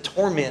the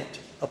torment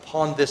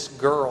upon this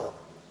girl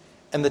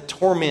and the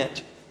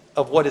torment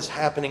of what is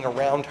happening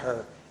around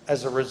her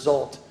as a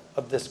result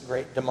of this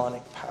great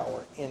demonic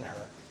power in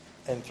her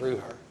and through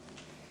her.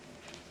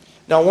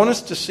 Now I want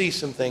us to see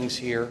some things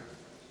here.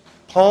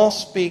 Paul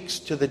speaks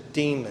to the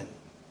demon,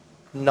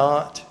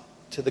 not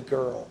to the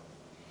girl.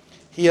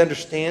 He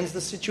understands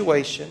the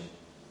situation.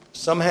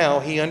 Somehow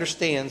he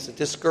understands that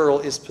this girl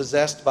is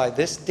possessed by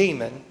this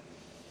demon,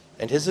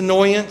 and his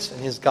annoyance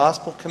and his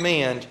gospel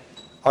command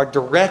are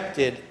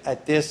directed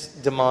at this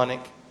demonic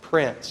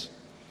prince.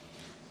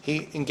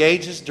 He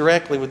engages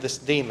directly with this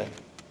demon.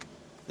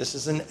 This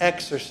is an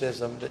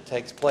exorcism that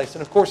takes place.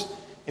 And of course,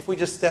 if we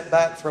just step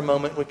back for a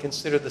moment, we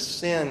consider the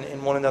sin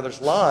in one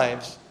another's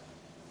lives,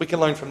 we can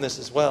learn from this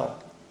as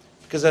well.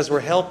 Because as we're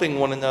helping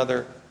one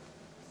another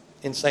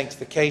in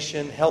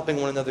sanctification,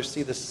 helping one another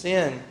see the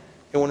sin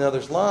in one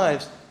another's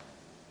lives,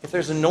 if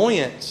there's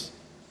annoyance,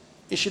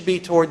 it should be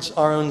towards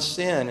our own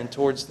sin and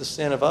towards the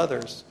sin of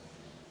others,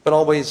 but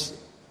always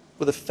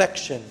with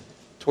affection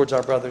towards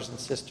our brothers and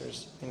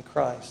sisters in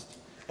Christ.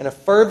 And a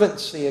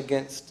fervency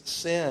against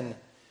sin,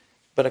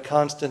 but a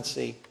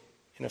constancy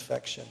in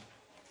affection.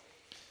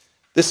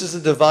 This is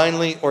a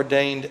divinely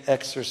ordained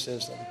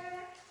exorcism.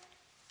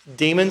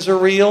 Demons are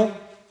real.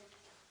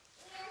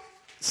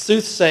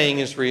 Soothsaying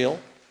is real.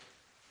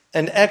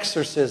 And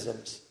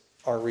exorcisms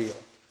are real.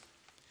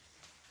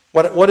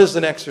 What is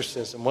an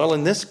exorcism? Well,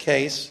 in this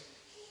case,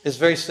 it's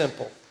very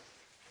simple.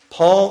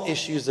 Paul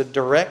issues a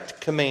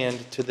direct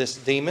command to this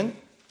demon.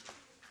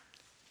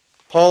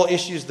 Paul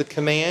issues the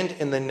command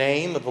in the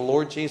name of the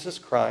Lord Jesus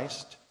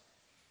Christ.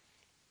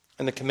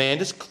 And the command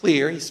is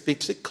clear. He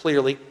speaks it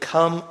clearly.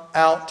 Come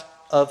out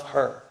of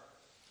her.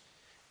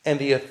 And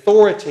the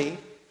authority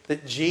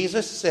that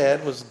Jesus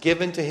said was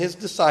given to his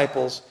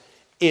disciples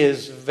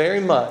is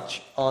very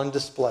much on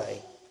display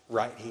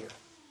right here.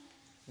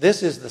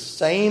 This is the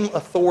same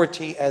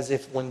authority as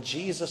if when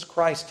Jesus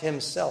Christ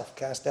himself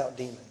cast out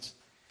demons.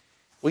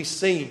 We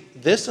see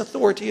this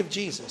authority of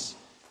Jesus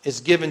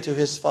is given to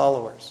his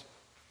followers.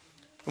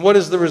 And what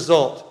is the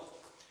result?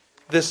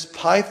 This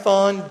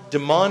Python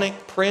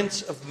demonic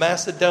prince of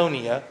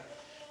Macedonia,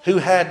 who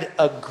had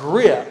a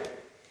grip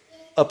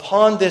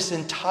upon this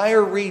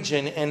entire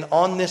region and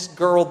on this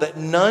girl that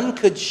none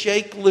could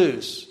shake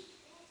loose,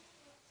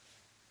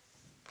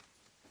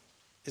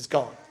 is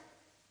gone.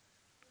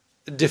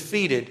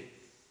 Defeated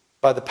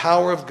by the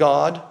power of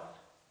God,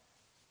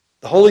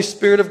 the Holy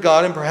Spirit of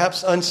God, and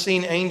perhaps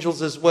unseen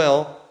angels as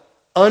well,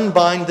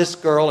 unbind this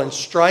girl and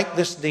strike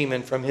this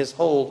demon from his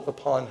hold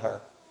upon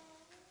her.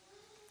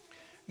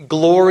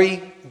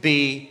 Glory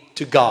be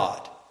to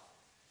God.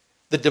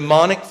 The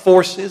demonic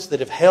forces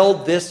that have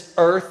held this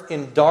earth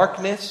in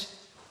darkness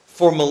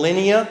for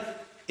millennia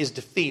is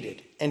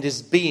defeated and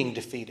is being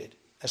defeated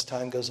as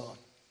time goes on.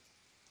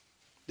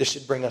 This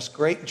should bring us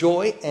great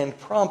joy and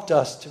prompt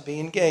us to be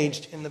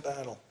engaged in the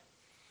battle.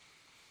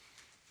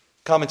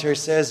 Commentary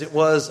says it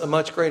was a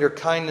much greater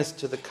kindness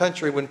to the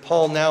country when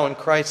Paul, now in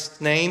Christ's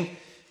name,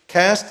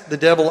 cast the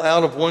devil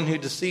out of one who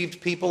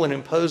deceived people and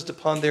imposed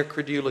upon their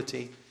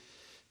credulity.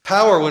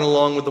 Power went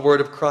along with the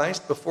word of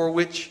Christ, before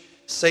which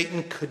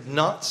Satan could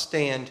not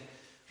stand,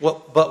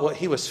 but what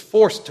he was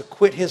forced to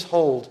quit his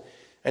hold.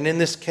 And in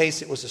this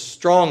case, it was a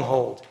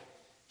stronghold.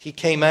 He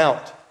came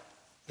out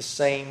the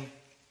same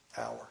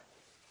hour.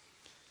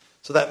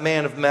 So that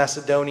man of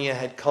Macedonia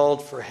had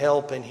called for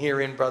help, and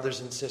herein,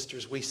 brothers and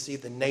sisters, we see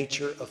the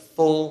nature of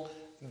full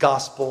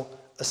gospel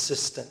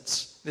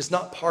assistance. It is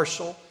not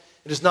partial.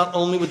 It is not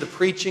only with the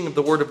preaching of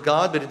the Word of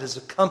God, but it is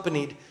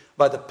accompanied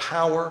by the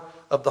power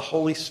of the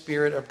Holy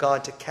Spirit of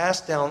God to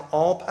cast down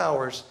all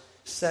powers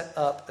set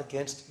up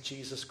against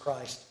Jesus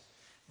Christ.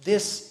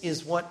 This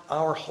is what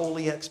our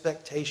holy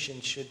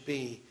expectation should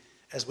be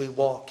as we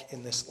walk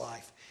in this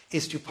life,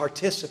 is to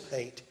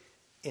participate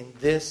in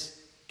this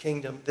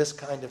kingdom, this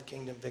kind of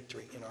kingdom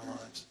victory in our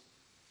lives.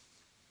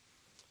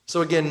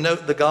 So again,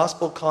 note the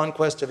gospel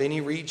conquest of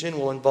any region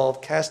will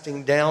involve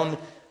casting down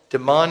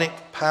demonic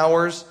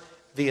powers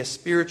via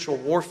spiritual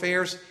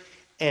warfares,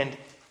 and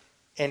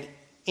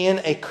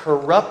in a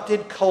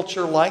corrupted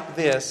culture like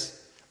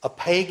this, a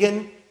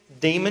pagan,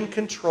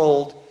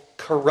 demon-controlled,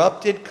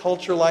 corrupted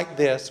culture like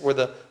this, where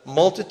the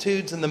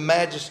multitudes and the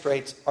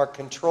magistrates are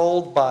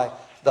controlled by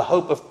the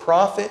hope of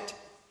profit,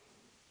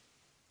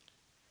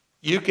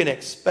 you can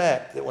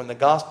expect that when the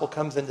gospel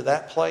comes into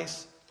that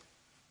place,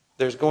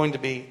 there's going to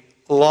be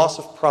loss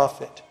of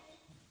profit.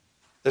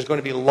 There's going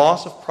to be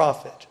loss of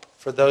profit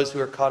for those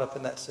who are caught up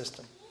in that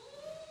system.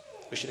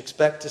 We should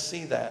expect to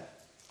see that.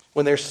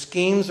 When their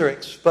schemes are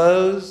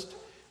exposed,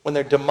 when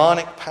their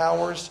demonic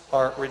powers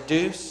are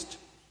reduced,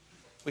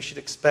 we should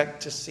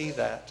expect to see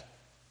that.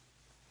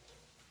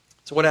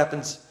 So what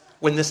happens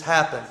when this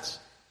happens?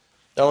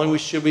 Not only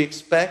should we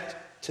expect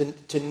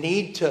to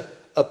need to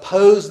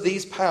oppose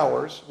these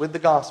powers with the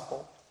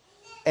gospel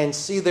and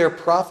see their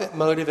profit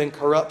motive and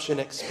corruption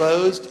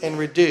exposed and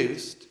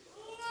reduced,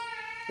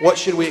 what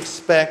should we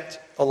expect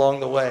along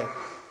the way?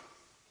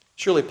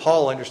 Surely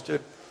Paul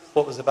understood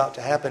what was about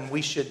to happen.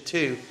 We should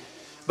too.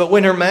 But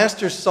when her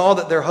masters saw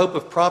that their hope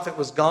of profit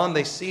was gone,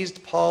 they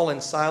seized Paul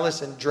and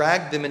Silas and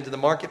dragged them into the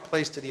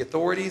marketplace to the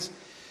authorities.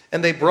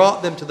 And they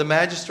brought them to the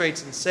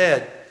magistrates and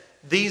said,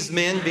 "These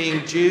men,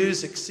 being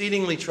Jews,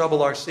 exceedingly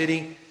trouble our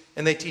city,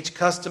 and they teach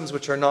customs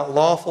which are not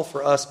lawful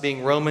for us,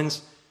 being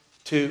Romans,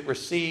 to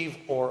receive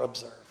or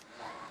observe."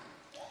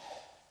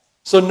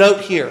 So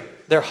note here,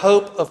 their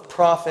hope of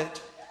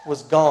profit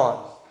was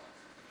gone.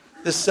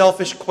 This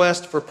selfish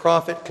quest for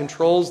profit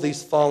controls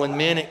these fallen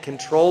men. It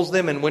controls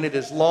them, and when it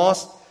is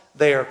lost,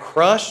 they are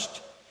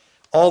crushed.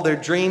 All their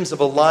dreams of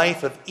a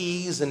life of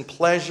ease and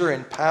pleasure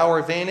and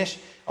power vanish.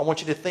 I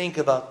want you to think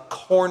of a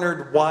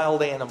cornered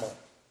wild animal.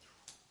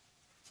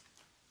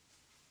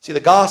 See, the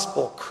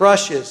gospel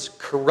crushes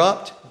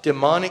corrupt,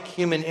 demonic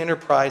human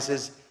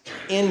enterprises,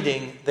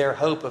 ending their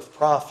hope of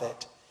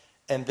profit.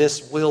 And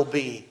this will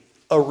be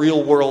a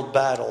real-world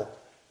battle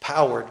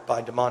powered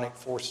by demonic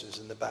forces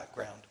in the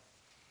background.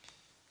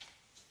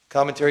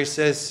 Commentary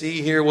says,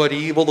 see here what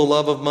evil the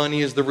love of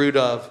money is the root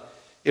of.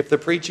 If the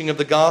preaching of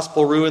the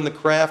gospel ruin the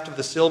craft of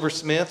the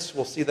silversmiths,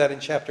 we'll see that in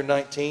chapter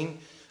 19,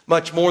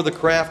 much more the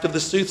craft of the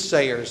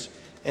soothsayers.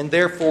 And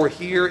therefore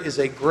here is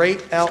a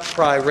great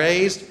outcry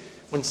raised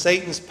when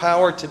Satan's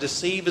power to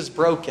deceive is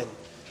broken.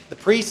 The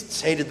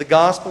priests hated the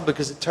gospel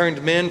because it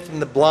turned men from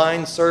the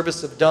blind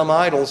service of dumb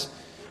idols,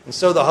 and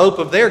so the hope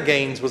of their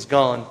gains was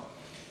gone.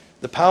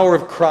 The power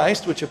of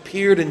Christ, which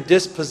appeared in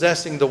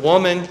dispossessing the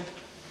woman,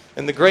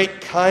 and the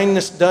great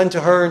kindness done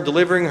to her in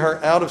delivering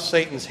her out of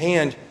Satan's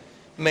hand,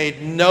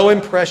 made no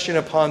impression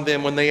upon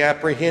them when they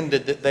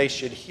apprehended that they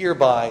should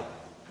hereby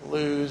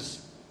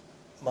lose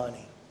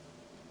money.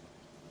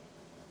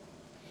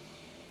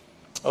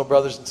 Oh,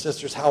 brothers and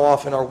sisters, how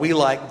often are we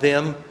like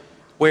them,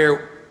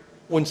 where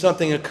when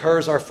something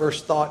occurs, our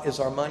first thought is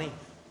our money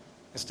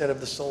instead of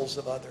the souls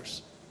of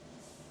others?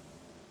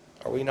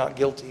 Are we not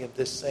guilty of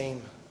this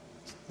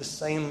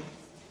same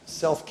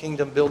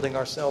self-kingdom building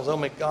ourselves? Oh,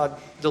 may God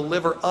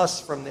deliver us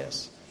from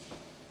this.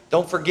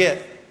 Don't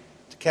forget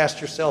to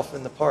cast yourself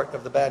in the part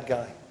of the bad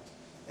guy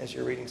as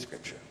you're reading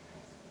Scripture.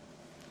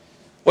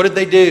 What did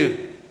they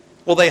do?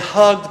 Well, they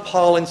hugged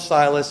Paul and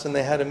Silas and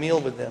they had a meal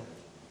with them.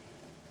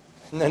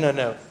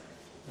 No.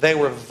 They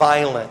were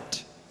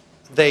violent.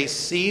 They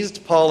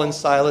seized Paul and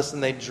Silas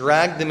and they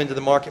dragged them into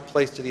the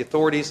marketplace to the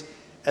authorities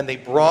and they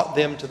brought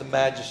them to the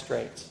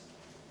magistrates.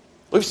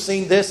 We've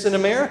seen this in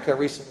America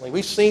recently.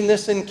 We've seen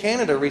this in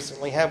Canada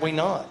recently, have we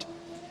not?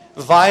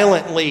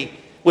 Violently,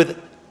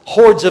 with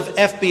hordes of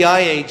FBI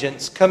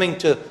agents coming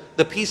to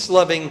the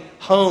peace-loving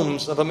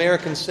homes of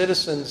American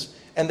citizens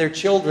and their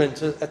children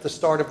at the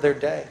start of their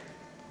day.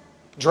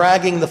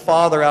 Dragging the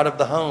father out of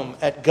the home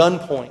at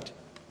gunpoint.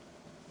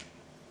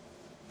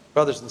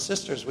 Brothers and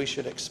sisters, we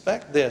should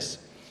expect this.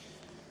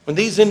 When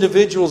these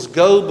individuals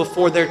go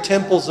before their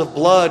temples of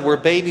blood where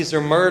babies are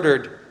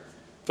murdered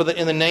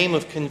in the name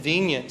of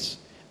convenience,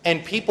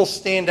 and people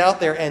stand out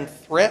there and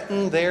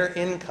threaten their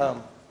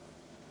income,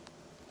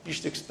 you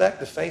should expect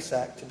the FACE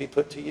Act to be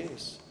put to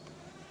use.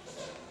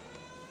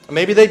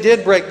 Maybe they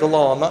did break the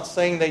law. I'm not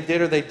saying they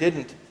did or they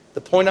didn't.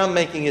 The point I'm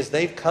making is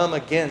they've come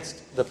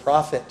against the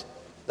profit,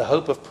 the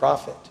hope of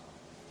profit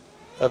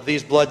of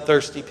these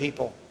bloodthirsty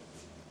people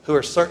who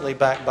are certainly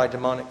backed by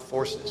demonic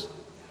forces.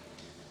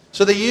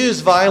 So they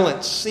use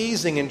violence,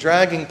 seizing and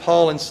dragging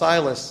Paul and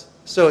Silas.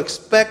 So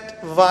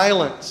expect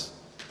violence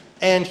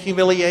and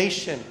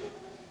humiliation.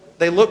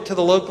 They look to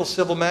the local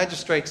civil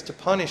magistrates to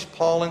punish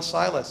Paul and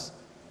Silas.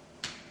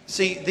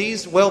 See,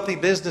 these wealthy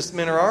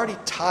businessmen are already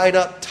tied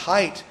up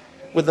tight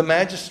with the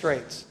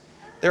magistrates.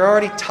 They're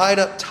already tied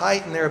up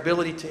tight in their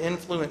ability to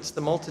influence the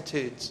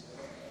multitudes.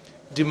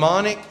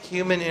 Demonic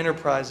human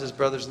enterprises,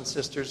 brothers and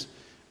sisters,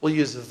 will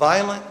use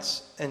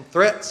violence and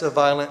threats of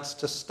violence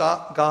to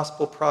stop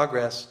gospel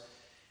progress,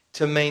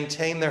 to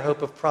maintain their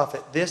hope of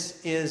profit. This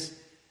is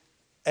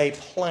a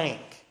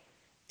plank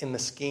in the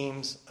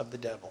schemes of the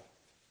devil.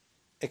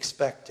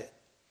 Expect it.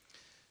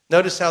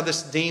 Notice how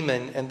this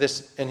demon and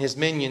his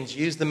minions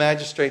use the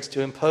magistrates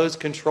to impose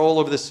control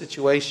over the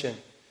situation.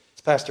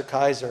 It's Pastor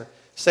Kaiser.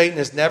 Satan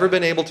has never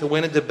been able to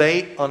win a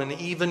debate on an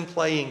even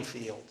playing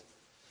field.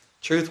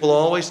 Truth will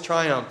always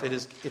triumph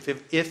if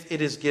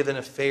it is given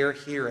a fair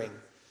hearing.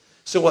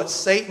 So what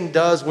Satan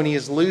does when he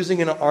is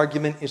losing an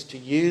argument is to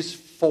use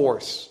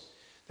force.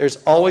 There's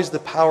always the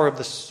power of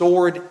the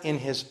sword in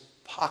his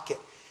pocket.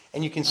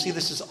 And you can see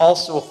this is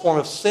also a form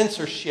of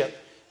censorship,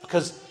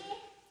 because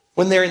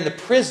when they're in the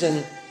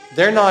prison,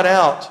 they're not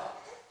out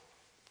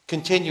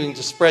continuing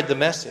to spread the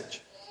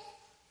message.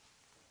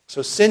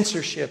 So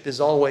censorship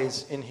is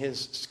always in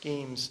his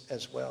schemes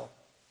as well.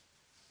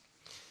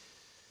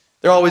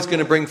 They're always going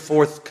to bring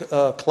forth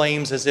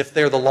claims as if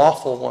they're the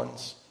lawful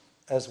ones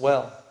as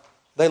well.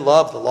 They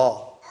love the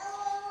law.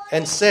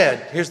 And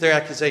said, here's their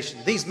accusation,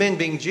 these men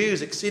being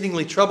Jews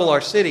exceedingly trouble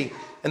our city,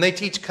 and they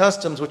teach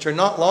customs which are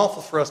not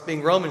lawful for us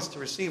being Romans to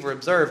receive or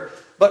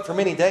observe. But for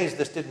many days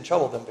this didn't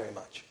trouble them very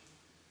much.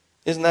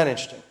 Isn't that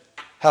interesting?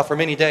 How for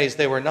many days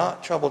they were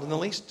not troubled in the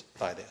least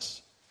by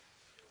this.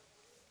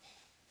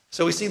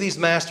 So we see these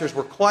masters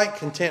were quite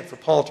content for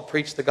Paul to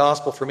preach the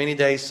gospel for many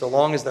days so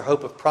long as their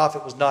hope of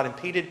profit was not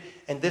impeded.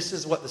 And this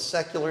is what the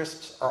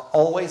secularists are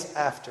always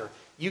after.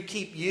 You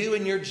keep you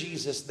and your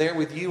Jesus there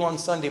with you on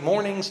Sunday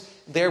mornings,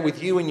 there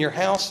with you in your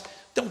house.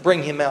 Don't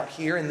bring him out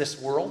here in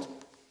this world.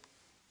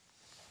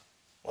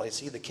 Well, is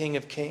he the King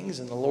of Kings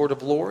and the Lord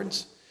of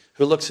Lords,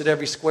 who looks at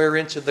every square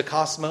inch of the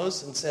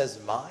cosmos and says,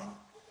 mine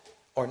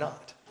or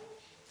not?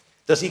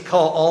 Does he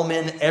call all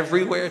men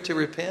everywhere to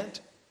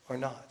repent or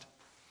not?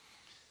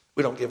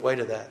 We don't give way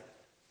to that.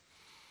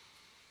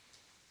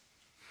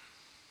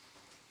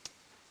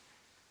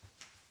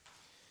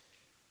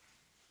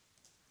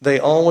 They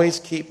always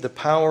keep the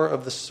power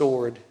of the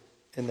sword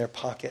in their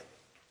pocket.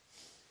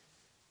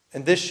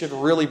 And this should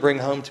really bring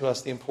home to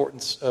us the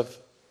importance of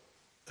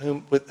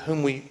with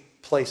whom we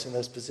place in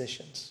those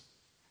positions.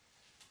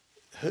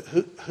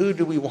 Who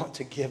do we want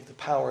to give the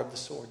power of the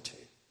sword to?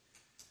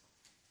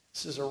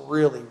 This is a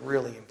really,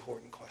 really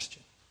important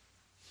question.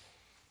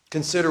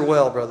 Consider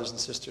well, brothers and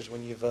sisters,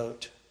 when you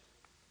vote.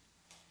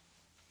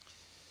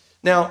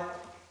 Now,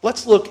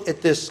 let's look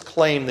at this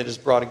claim that is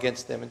brought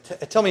against them. And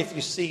tell me if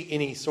you see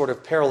any sort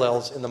of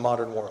parallels in the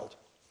modern world.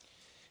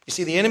 You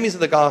see, the enemies of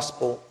the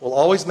gospel will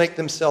always make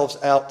themselves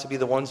out to be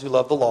the ones who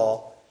love the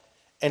law.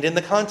 And in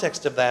the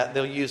context of that,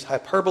 they'll use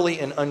hyperbole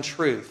and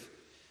untruth.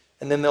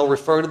 And then they'll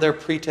refer to their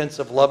pretense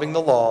of loving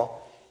the law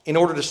in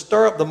order to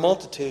stir up the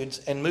multitudes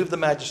and move the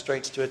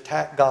magistrates to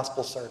attack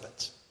gospel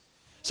servants.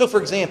 So,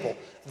 for example,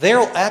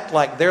 they'll act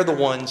like they're the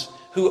ones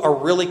who are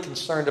really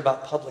concerned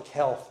about public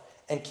health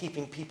and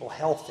keeping people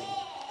healthy.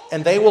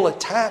 And they will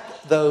attack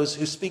those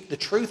who speak the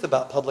truth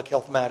about public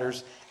health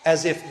matters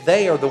as if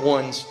they are the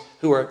ones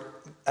who are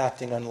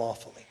acting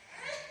unlawfully.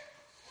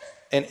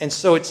 And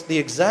so it's the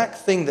exact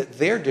thing that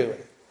they're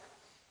doing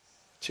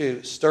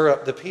to stir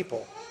up the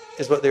people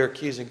is what they're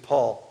accusing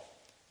Paul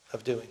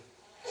of doing.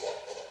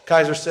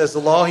 Kaiser says the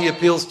law he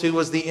appeals to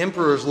was the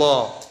emperor's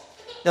law.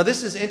 Now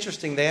this is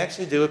interesting. They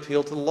actually do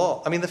appeal to the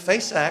law. I mean, the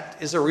FACE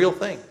Act is a real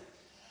thing.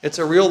 It's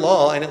a real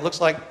law, and it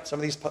looks like some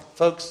of these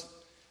folks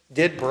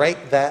did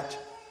break the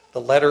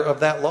letter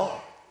of that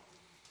law.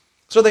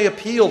 So they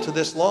appeal to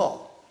this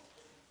law.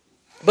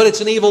 But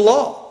it's an evil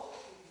law.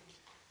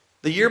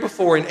 The year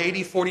before, in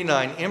AD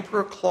 49,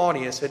 Emperor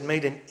Claudius had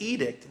made an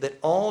edict that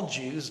all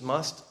Jews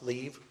must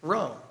leave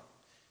Rome.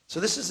 So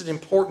this is an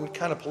important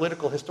kind of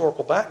political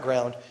historical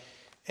background.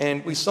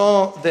 And we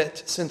saw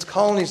that since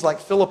colonies like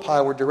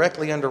Philippi were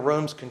directly under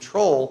Rome's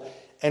control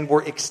and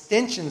were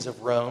extensions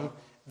of Rome,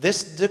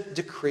 this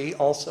decree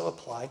also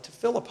applied to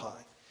Philippi.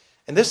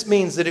 And this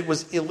means that it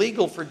was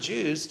illegal for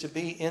Jews to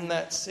be in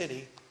that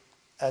city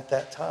at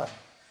that time.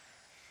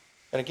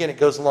 And again, it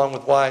goes along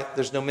with why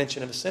there's no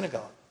mention of a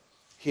synagogue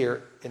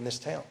here in this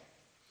town.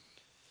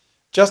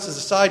 Just as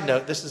a side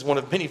note, this is one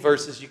of many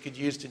verses you could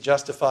use to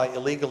justify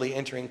illegally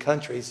entering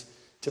countries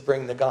to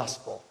bring the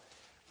gospel.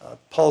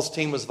 Paul's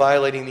team was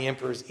violating the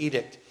emperor's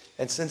edict,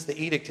 and since the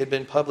edict had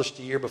been published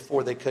a year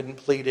before, they couldn't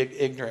plead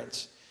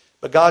ignorance.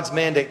 But God's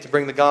mandate to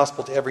bring the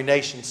gospel to every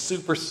nation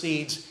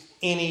supersedes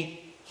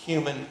any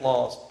human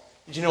laws.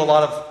 Did you know a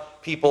lot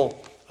of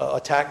people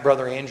attack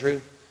Brother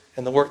Andrew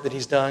and the work that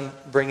he's done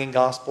bringing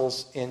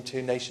gospels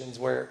into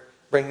nations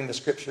bringing the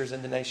scriptures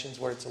into nations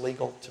where it's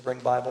illegal to bring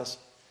Bibles?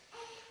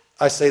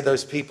 I say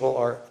those people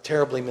are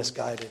terribly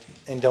misguided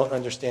and don't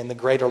understand the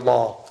greater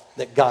law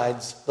that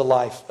guides the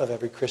life of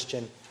every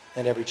Christian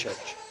and every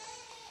church.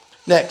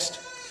 Next,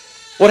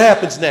 what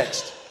happens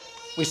next?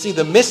 We see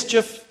the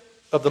mischief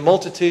of the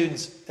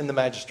multitudes and the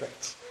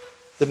magistrates.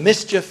 The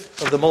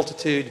mischief of the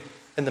multitude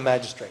and the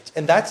magistrates.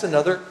 And that's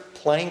another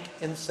plank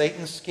in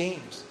Satan's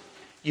schemes.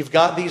 You've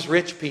got these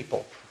rich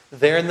people.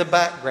 They're in the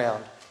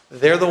background.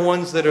 They're the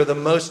ones that are the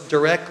most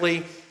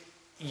directly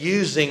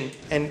using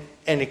and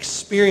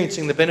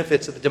experiencing the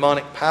benefits of the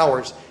demonic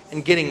powers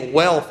and getting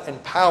wealth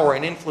and power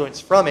and influence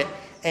from it.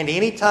 And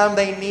anytime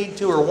they need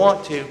to or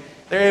want to,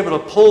 they're able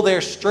to pull their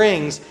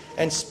strings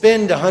and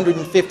spend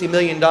 $150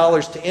 million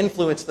to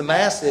influence the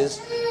masses,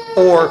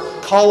 or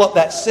call up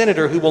that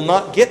senator who will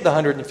not get the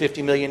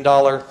 $150 million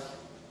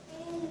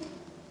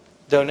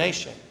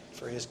donation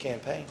for his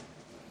campaign.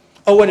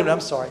 Oh, wait a minute,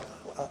 I'm sorry.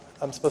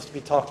 I'm supposed to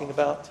be talking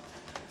about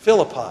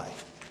Philippi.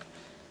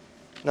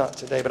 Not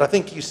today, but I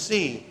think you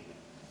see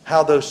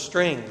how those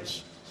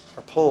strings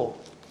are pulled.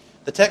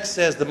 The text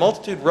says, the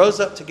multitude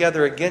rose up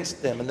together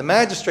against them, and the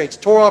magistrates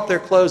tore off their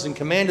clothes and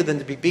commanded them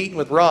to be beaten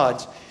with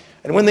rods.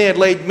 And when they had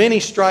laid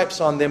many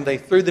stripes on them, they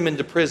threw them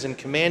into prison,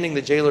 commanding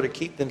the jailer to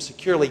keep them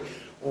securely.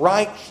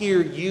 Right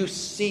here you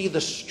see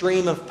the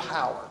stream of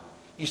power.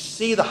 You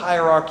see the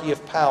hierarchy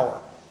of power.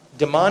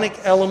 Demonic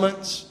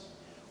elements,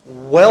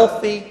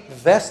 wealthy,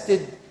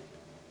 vested,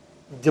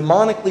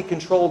 demonically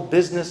controlled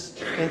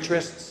business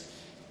interests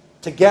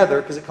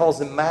together, because it calls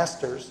them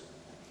masters,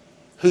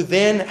 who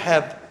then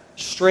have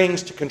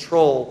strings to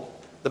control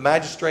the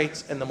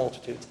magistrates and the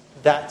multitudes.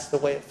 That's the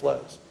way it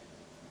flows.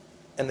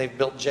 And they've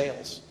built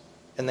jails,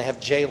 and they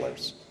have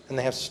jailers, and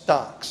they have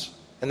stocks,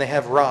 and they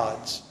have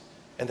rods,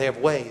 and they have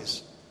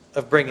ways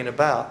of bringing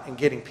about and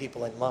getting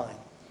people in line.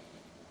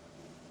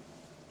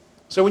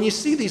 So when you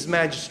see these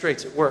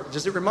magistrates at work,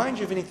 does it remind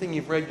you of anything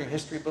you've read in your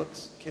history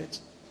books,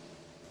 kids?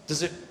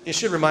 It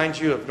should remind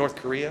you of North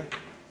Korea.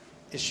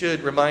 It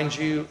should remind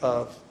you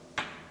of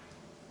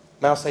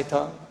Mao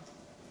Zedong.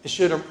 It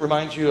should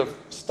remind you of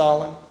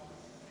Stalin.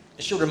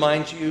 It should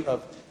remind you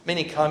of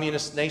many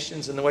communist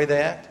nations and the way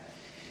they act.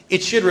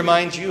 It should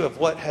remind you of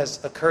what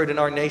has occurred in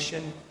our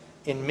nation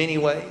in many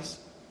ways.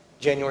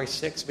 January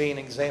 6th being an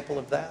example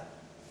of that.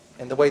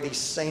 and the way these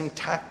same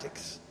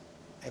tactics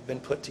have been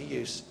put to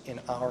use in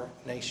our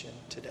nation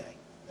today.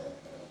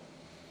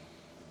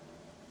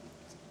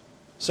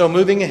 So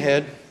moving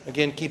ahead,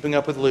 again, keeping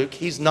up with Luke,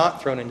 he's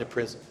not thrown into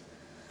prison.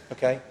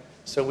 Okay?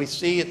 So we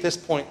see at this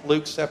point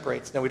Luke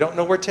separates. Now we don't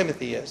know where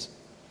Timothy is.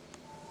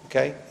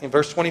 Okay? In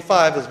verse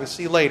 25, as we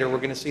see later, we're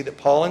going to see that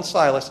Paul and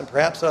Silas and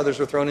perhaps others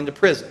were thrown into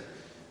prison.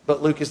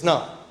 But Luke is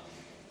not.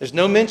 There's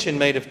no mention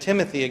made of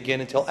Timothy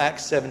again until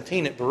Acts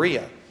 17 at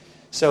Berea.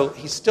 So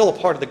he's still a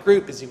part of the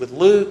group. Is he with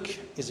Luke?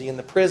 Is he in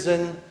the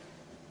prison?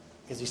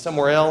 Is he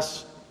somewhere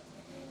else?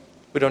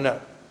 We don't know.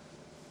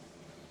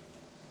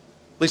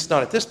 At least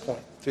not at this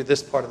point, through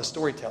this part of the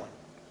storytelling.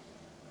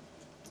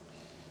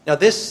 Now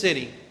this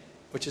city,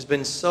 which has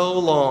been so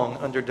long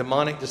under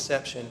demonic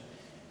deception,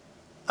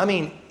 I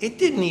mean, it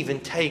didn't even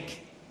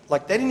take,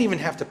 like they didn't even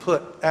have to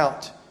put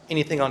out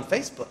anything on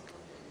Facebook.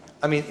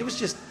 I mean, it was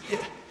just,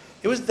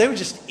 they were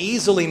just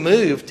easily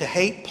moved to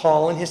hate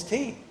Paul and his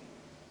team.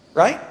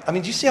 Right? I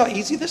mean, do you see how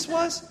easy this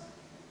was?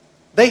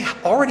 They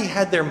already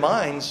had their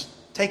minds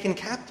taken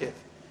captive.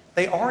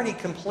 They already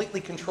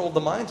completely controlled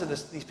the minds of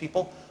these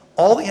people.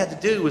 All they had to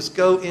do was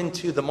go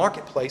into the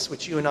marketplace,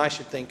 which you and I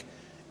should think,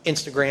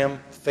 Instagram,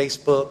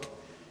 Facebook.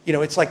 You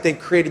know, it's like they've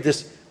created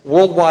this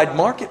worldwide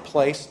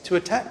marketplace to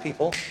attack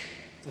people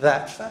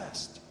that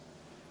fast.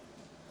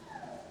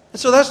 And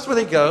so that's where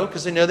they go,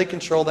 because they know they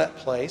control that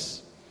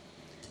place.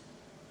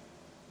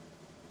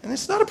 And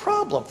it's not a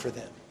problem for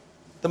them.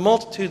 The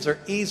multitudes are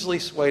easily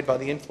swayed by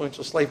the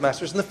influential slave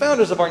masters. And the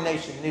founders of our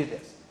nation knew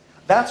this.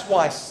 That's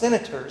why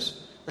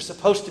senators are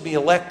supposed to be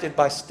elected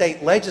by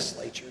state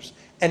legislatures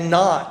and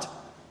not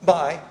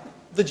by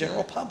the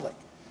general public.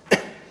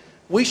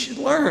 We should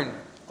learn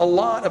a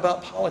lot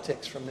about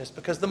politics from this,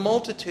 because the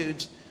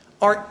multitudes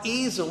are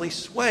easily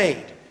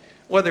swayed,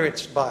 whether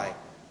it's by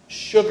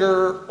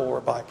sugar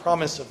or by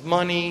promise of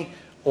money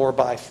or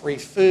by free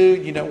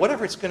food, you know,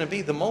 whatever it's going to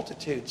be, the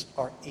multitudes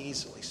are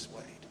easily swayed.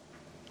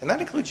 And that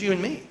includes you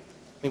and me.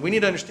 I mean, we need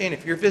to understand,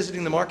 if you're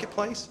visiting the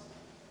marketplace,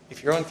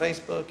 if you're on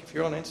Facebook, if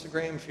you're on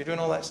Instagram, if you're doing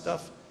all that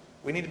stuff,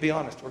 we need to be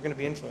honest. We're going to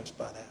be influenced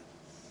by that.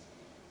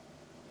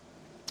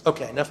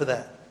 Okay, enough of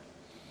that.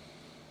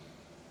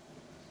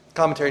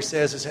 Commentary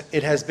says,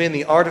 it has been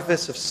the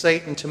artifice of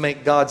Satan to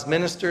make God's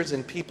ministers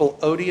and people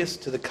odious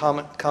to the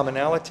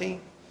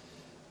commonality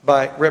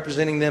by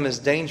representing them as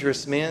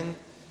dangerous men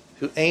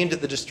who aimed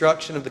at the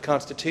destruction of the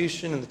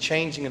Constitution and the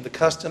changing of the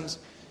customs,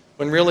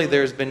 when really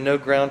there's been no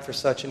ground for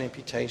such an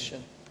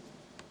imputation.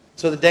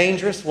 So the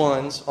dangerous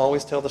ones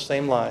always tell the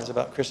same lies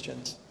about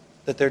Christians,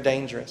 that they're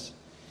dangerous.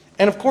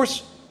 And of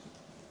course,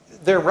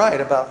 they're right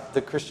about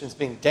the Christians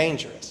being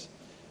dangerous.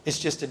 It's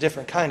just a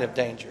different kind of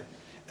danger.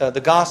 The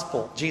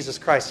gospel, Jesus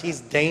Christ, he's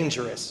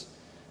dangerous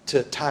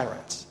to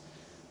tyrants.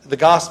 The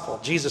gospel,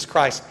 Jesus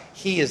Christ,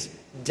 he is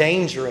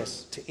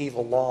dangerous to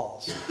evil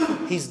laws.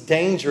 He's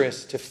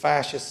dangerous to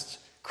fascist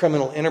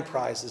criminal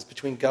enterprises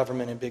between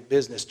government and big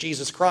business.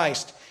 Jesus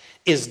Christ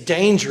is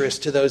dangerous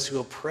to those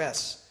who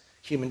oppress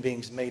human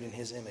beings made in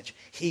his image.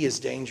 He is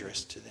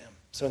dangerous to them.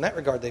 So in that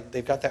regard,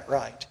 they've got that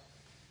right.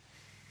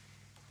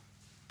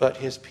 But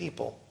his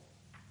people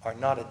are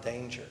not a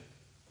danger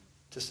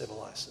to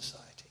civilized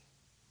society.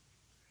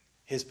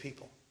 His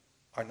people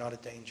are not a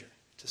danger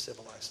to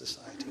civilized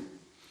society.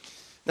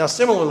 Now,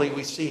 similarly,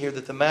 we see here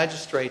that the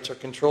magistrates are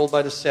controlled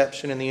by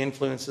deception and the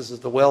influences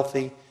of the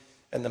wealthy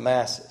and the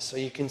masses. So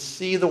you can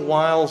see the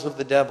wiles of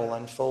the devil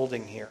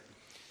unfolding here.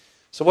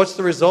 So what's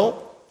the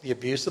result? The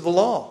abuse of the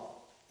law.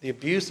 The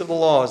abuse of the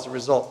law is the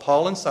result.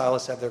 Paul and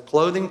Silas have their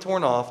clothing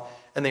torn off,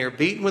 and they are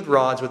beaten with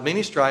rods with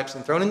many stripes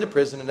and thrown into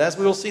prison. And as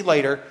we will see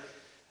later,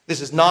 this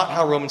is not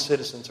how Roman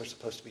citizens are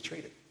supposed to be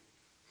treated.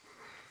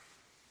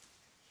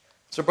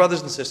 So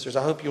brothers and sisters,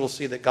 I hope you will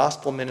see that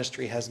gospel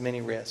ministry has many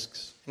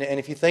risks. And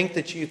if you think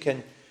that you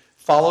can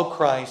follow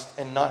Christ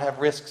and not have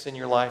risks in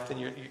your life,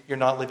 then you're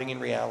not living in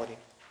reality.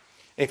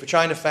 And if you're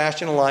trying to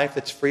fashion a life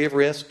that's free of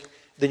risk,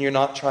 then you're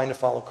not trying to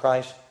follow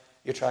Christ.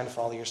 You're trying to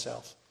follow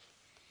yourself.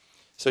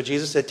 So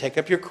Jesus said, take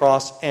up your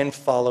cross and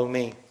follow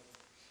me.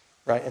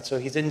 Right? And so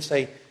he didn't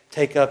say,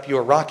 take up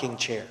your rocking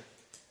chair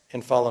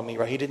and follow me.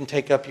 Right? He didn't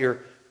take up your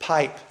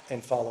pipe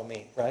and follow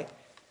me. Right?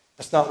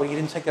 That's not what he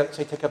didn't say,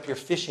 take up your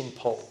fishing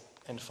pole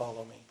and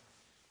follow me.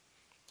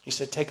 He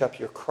said, take up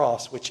your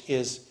cross, which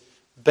is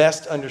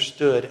best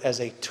understood as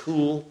a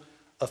tool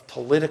of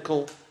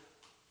political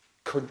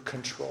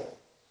control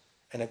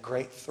and a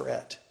great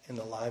threat in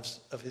the lives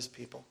of his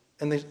people.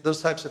 And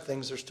those types of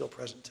things are still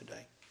present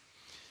today.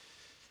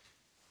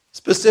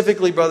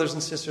 Specifically, brothers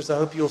and sisters, I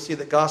hope you'll see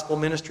that gospel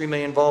ministry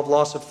may involve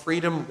loss of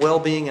freedom,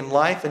 well-being, and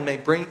life, and may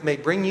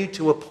bring you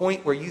to a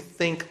point where you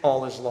think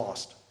all is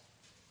lost.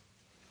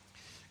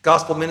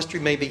 Gospel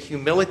ministry may be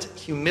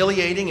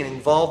humiliating and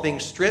involve being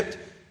stripped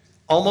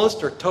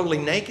almost or totally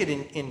naked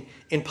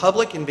in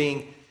public and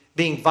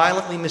being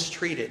violently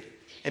mistreated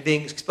and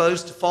being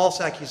exposed to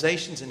false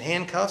accusations and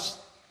handcuffs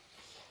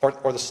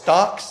or the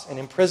stocks and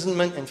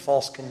imprisonment and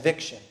false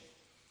conviction.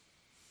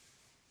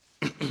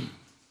 So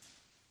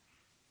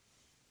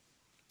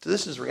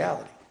this is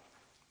reality.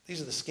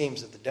 These are the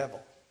schemes of the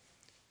devil.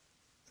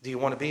 Do you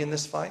want to be in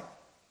this fight?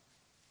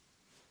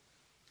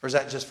 Or is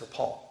that just for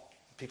Paul,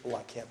 people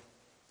like him?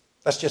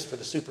 That's just for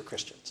the super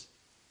Christians.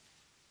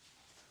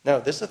 No,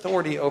 this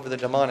authority over the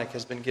demonic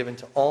has been given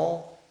to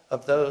all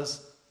of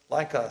those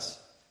like us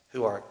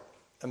who are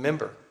a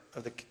member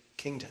of the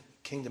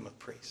kingdom of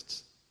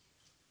priests.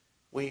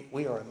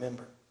 We are a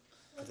member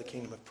of the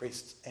kingdom of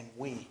priests, and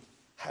we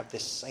have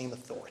this same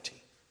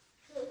authority.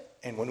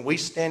 And when we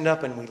stand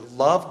up and we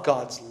love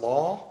God's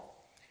law,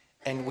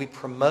 and we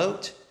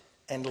promote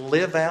and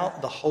live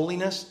out the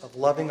holiness of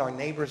loving our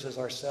neighbors as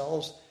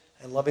ourselves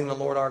and loving the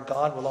Lord our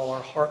God with all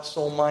our heart,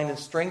 soul, mind, and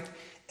strength,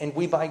 and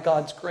we, by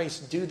God's grace,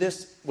 do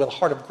this with a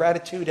heart of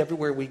gratitude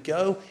everywhere we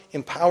go,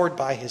 empowered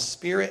by His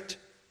Spirit.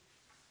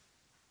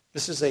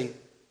 This is a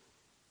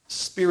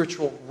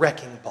spiritual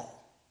wrecking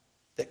ball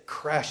that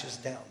crashes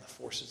down the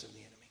forces of the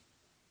enemy.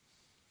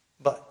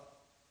 But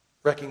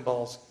wrecking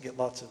balls get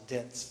lots of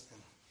dents,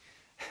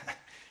 and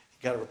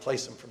you got to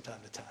replace them from time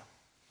to time.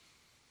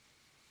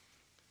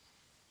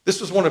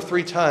 This was one of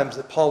 3 times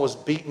that Paul was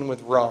beaten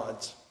with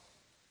rods.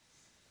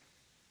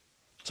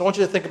 So I want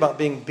you to think about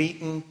being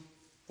beaten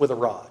with a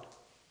rod.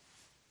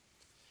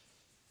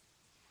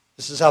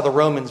 This is how the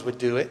Romans would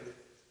do it.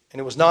 And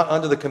it was not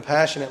under the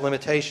compassionate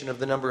limitation of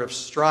the number of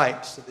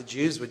stripes that the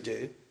Jews would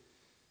do,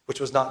 which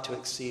was not to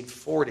exceed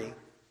 40.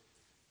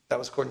 That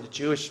was according to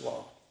Jewish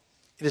law.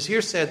 It is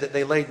here said that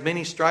they laid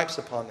many stripes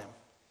upon them.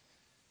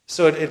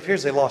 So it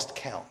appears they lost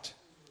count.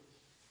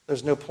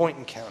 There's no point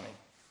in counting.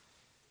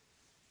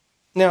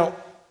 Now,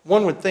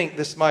 one would think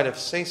this might have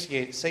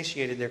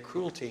satiated their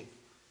cruelty.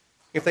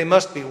 If they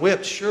must be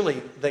whipped,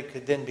 surely they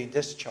could then be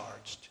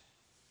discharged.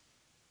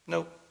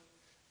 Nope.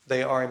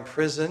 They are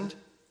imprisoned,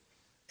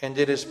 and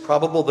it is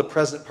probable the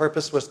present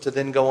purpose was to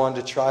then go on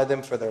to try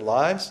them for their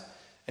lives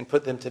and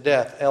put them to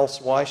death. Else,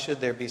 why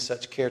should there be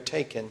such care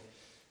taken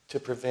to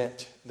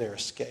prevent their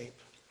escape?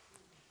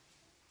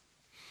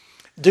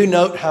 Do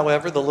note,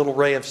 however, the little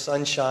ray of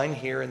sunshine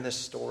here in this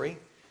story.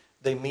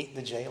 They meet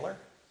the jailer.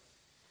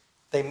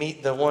 They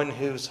meet the one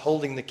who's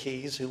holding the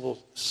keys, who will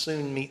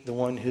soon meet the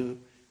one who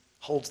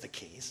holds the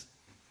keys.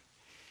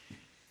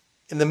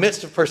 In the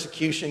midst of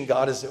persecution,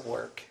 God is at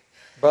work.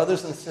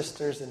 Brothers and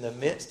sisters, in the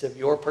midst of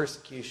your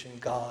persecution,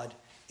 God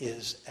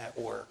is at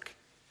work.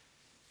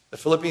 The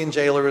Philippian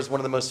jailer is one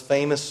of the most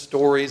famous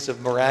stories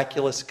of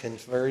miraculous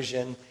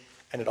conversion,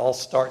 and it all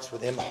starts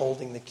with him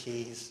holding the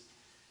keys,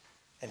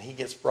 and he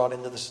gets brought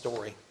into the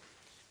story,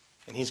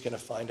 and he's going to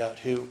find out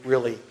who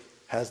really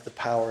has the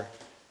power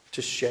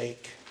to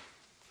shake.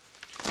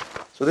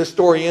 So this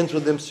story ends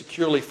with them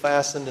securely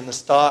fastened in the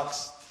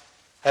stocks.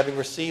 Having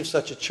received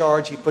such a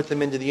charge, he put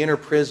them into the inner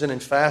prison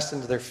and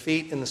fastened their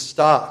feet in the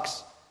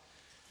stocks.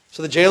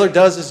 So the jailer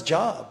does his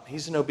job.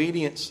 He's an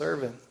obedient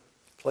servant,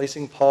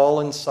 placing Paul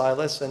and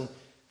Silas and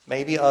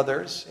maybe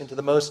others into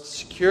the most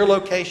secure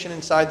location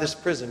inside this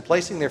prison,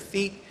 placing their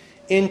feet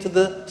into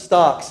the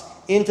stocks,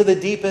 into the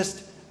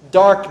deepest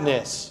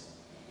darkness.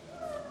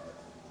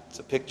 It's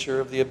a picture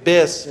of the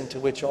abyss into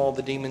which all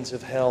the demons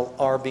of hell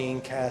are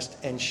being cast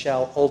and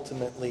shall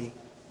ultimately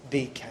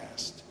be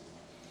cast.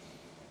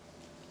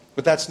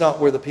 But that's not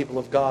where the people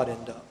of God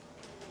end up.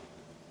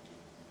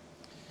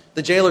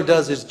 The jailer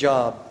does his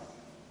job.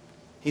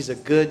 He's a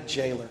good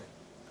jailer.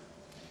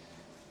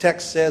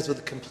 Text says, with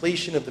the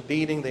completion of the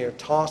beating, they are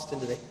tossed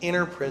into the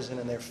inner prison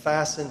and they're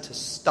fastened to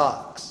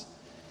stocks.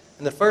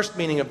 And the first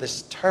meaning of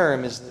this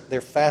term is that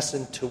they're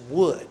fastened to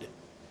wood.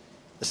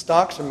 The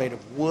stocks are made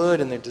of wood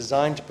and they're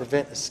designed to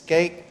prevent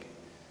escape.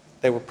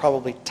 They were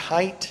probably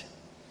tight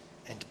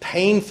and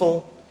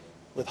painful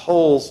with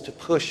holes to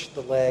push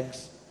the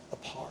legs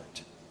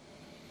apart.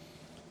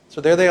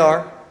 So there they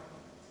are,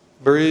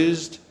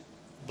 bruised,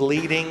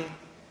 bleeding,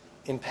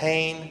 in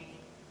pain,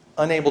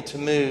 unable to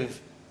move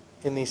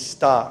in these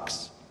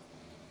stocks.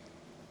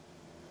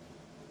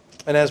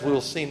 And as we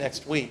will see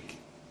next week,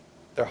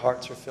 their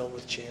hearts are filled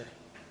with cheer.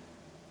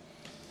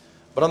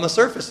 But on the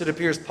surface, it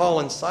appears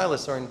Paul and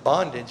Silas are in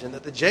bondage and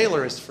that the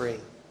jailer is free.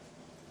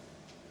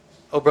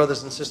 Oh,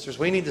 brothers and sisters,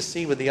 we need to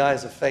see with the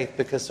eyes of faith,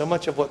 because so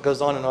much of what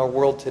goes on in our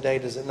world today,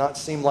 does it not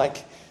seem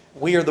like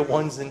we are the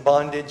ones in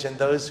bondage and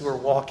those who are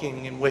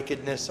walking in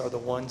wickedness are the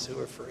ones who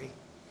are free?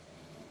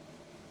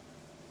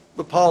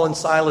 But Paul and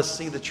Silas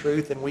see the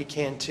truth, and we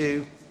can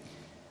too.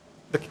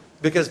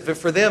 Because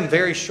for them,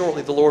 very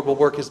shortly, the Lord will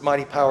work His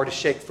mighty power to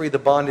shake free the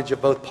bondage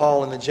of both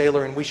Paul and the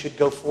jailer, and we should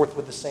go forth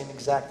with the same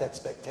exact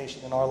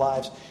expectation in our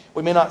lives.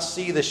 We may not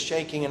see the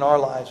shaking in our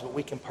lives, but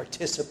we can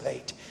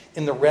participate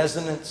in the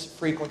resonance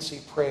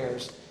frequency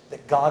prayers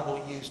that God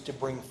will use to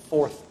bring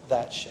forth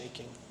that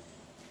shaking.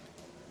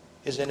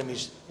 His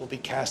enemies will be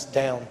cast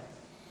down.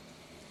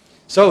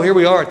 So here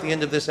we are at the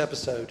end of this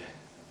episode.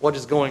 What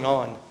is going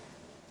on?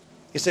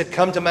 He said,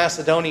 come to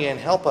Macedonia and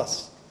help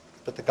us.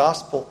 But the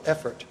gospel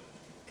effort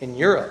in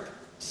Europe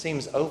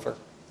seems over,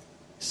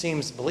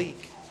 seems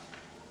bleak.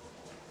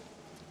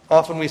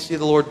 Often we see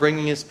the Lord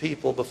bringing His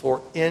people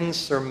before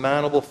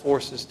insurmountable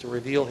forces to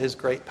reveal His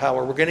great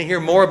power. We're going to hear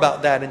more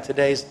about that in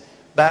today's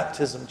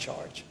baptism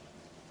charge.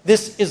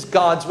 This is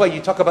God's way.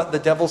 You talk about the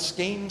devil's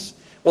schemes.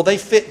 Well, they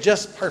fit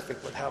just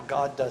perfect with how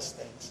God does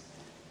things.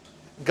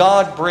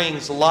 God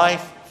brings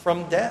life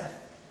from death.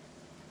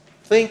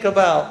 Think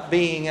about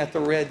being at the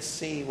Red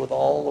Sea with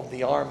all of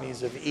the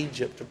armies of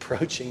Egypt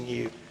approaching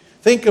you.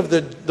 Think of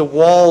the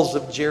walls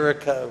of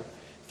Jericho.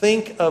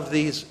 Think of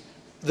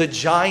the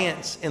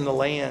giants in the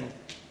land.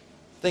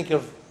 Think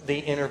of the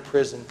inner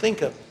prison.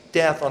 Think of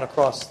death on a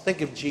cross.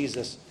 Think of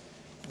Jesus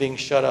being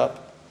shut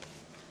up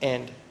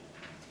and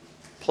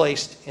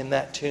placed in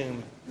that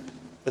tomb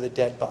with a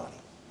dead body.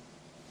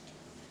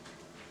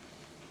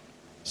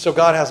 So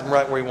God has him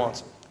right where he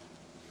wants him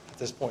at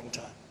this point in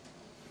time.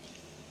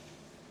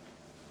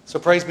 So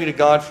praise be to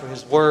God for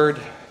his word.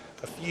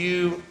 A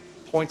few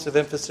points of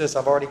emphasis.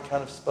 I've already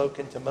kind of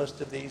spoken to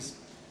most of these.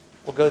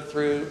 We'll go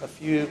through a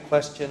few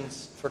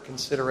questions for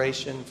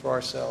consideration for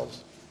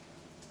ourselves.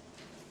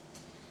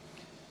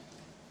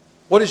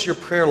 What is your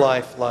prayer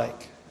life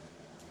like?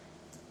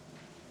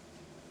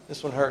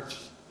 This one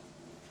hurts.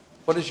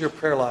 What is your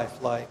prayer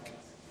life like?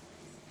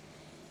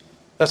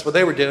 That's what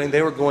they were doing.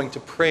 They were going to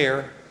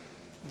prayer.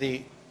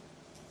 The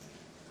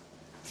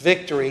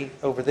victory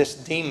over this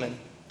demon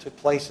took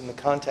place in the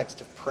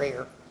context of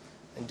prayer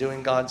and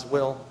doing God's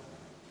will.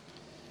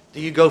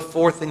 Do you go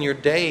forth in your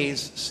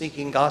days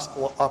seeking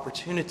gospel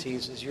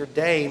opportunities? Is your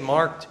day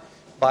marked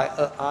by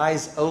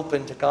eyes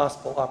open to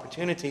gospel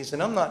opportunities?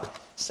 And I'm not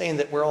saying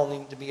that we're all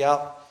needing to be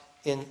out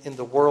in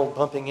the world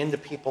bumping into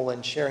people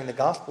and sharing the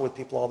gospel with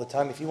people all the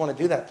time. If you want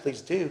to do that,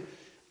 please do.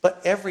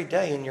 But every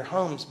day in your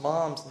homes,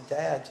 moms and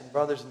dads and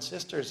brothers and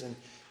sisters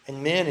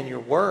and men in your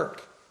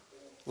work,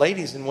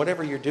 ladies, in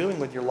whatever you're doing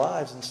with your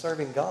lives and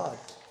serving God,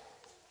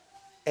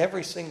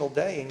 every single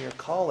day in your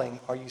calling,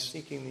 are you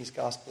seeking these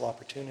gospel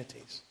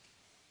opportunities?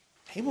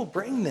 He will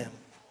bring them.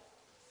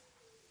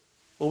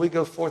 Will we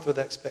go forth with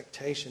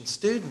expectation?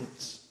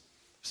 Students,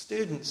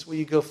 will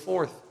you go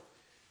forth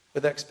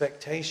with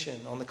expectation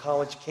on the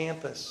college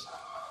campus,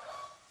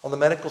 on the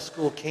medical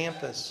school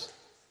campus,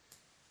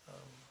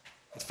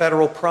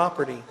 federal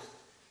property?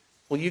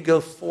 Will you go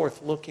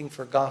forth looking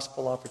for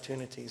gospel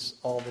opportunities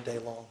all the day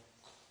long?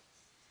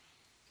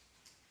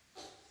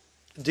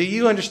 Do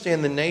you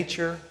understand the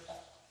nature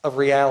of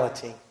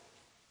reality,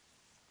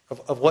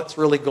 of what's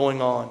really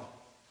going on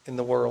in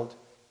the world?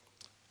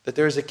 That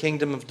there is a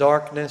kingdom of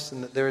darkness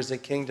and that there is a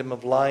kingdom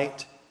of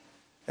light,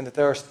 and that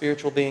there are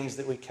spiritual beings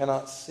that we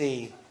cannot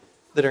see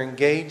that are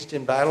engaged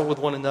in battle with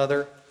one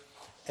another,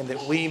 and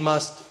that we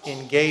must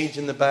engage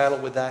in the battle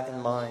with that in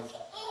mind.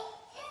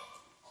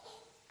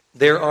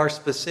 There are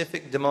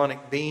specific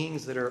demonic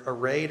beings that are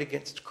arrayed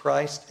against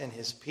Christ and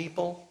his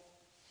people,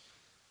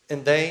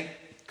 and they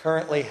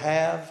currently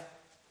have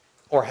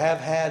or have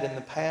had in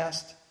the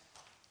past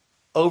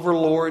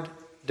overlord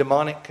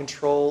demonic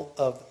control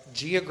of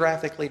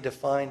geographically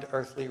defined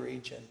earthly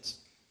regions.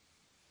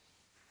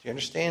 Do you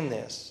understand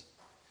this?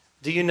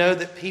 Do you know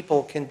that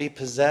people can be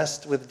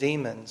possessed with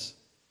demons,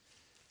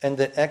 and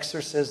that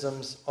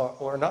exorcisms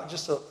are not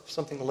just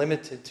something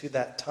limited to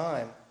that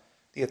time?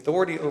 The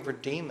authority over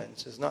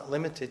demons is not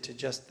limited to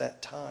just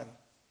that time.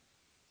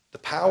 The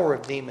power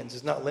of demons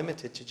is not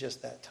limited to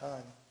just that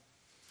time.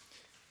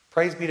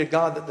 Praise be to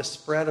God that the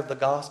spread of the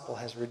gospel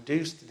has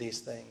reduced these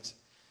things.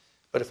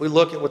 But if we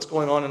look at what's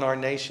going on in our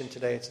nation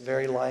today, it's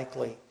very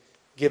likely,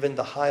 given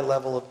the high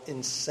level of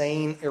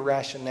insane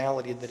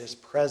irrationality that is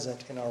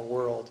present in our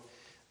world,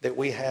 that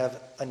we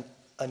have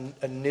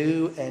a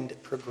new and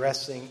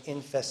progressing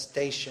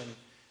infestation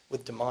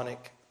with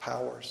demonic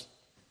powers.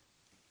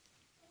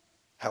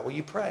 How will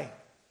you pray?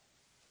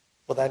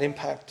 Will that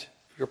impact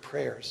your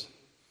prayers?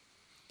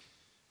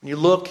 When you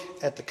look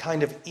at the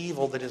kind of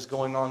evil that is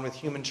going on with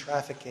human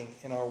trafficking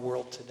in our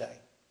world today,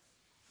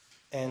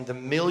 and the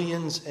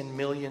millions and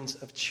millions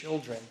of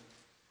children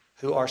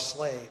who are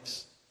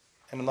slaves,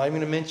 and I'm not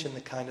even going to mention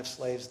the kind of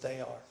slaves they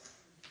are.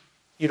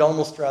 You'd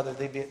almost rather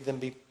them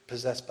be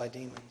possessed by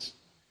demons.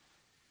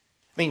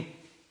 I mean,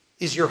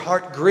 is your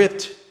heart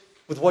gripped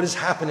with what is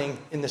happening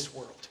in this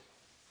world?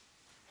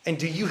 And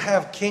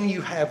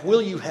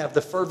will you have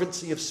the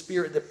fervency of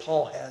spirit that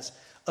Paul has,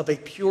 of a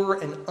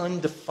pure and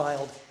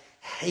undefiled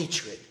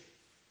hatred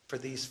for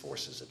these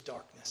forces of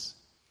darkness,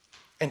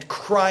 and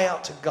cry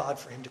out to God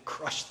for him to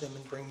crush them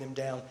and bring them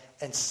down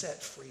and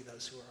set free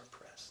those who are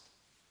oppressed?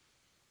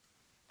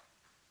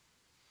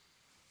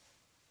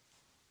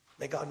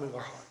 May God move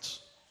our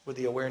hearts with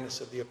the awareness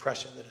of the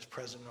oppression that is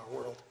present in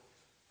our world.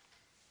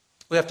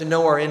 We have to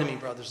know our enemy,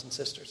 brothers and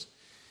sisters.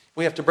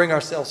 We have to bring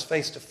ourselves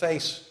face to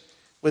face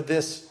with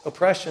this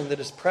oppression that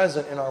is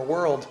present in our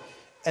world,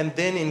 and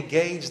then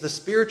engage the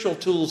spiritual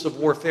tools of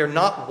warfare,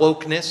 not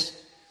wokeness,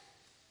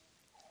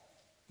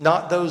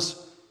 not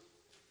those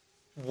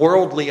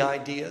worldly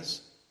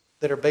ideas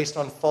that are based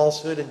on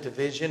falsehood and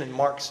division and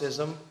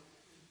Marxism,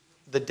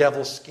 the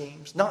devil's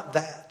schemes. Not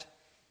that.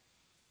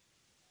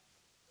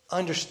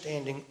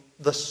 Understanding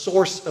the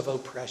source of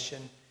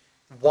oppression,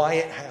 why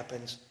it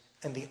happens,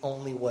 and the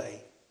only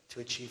way to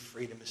achieve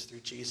freedom is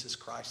through Jesus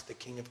Christ, the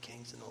King of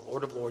Kings and the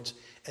Lord of Lords,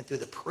 and through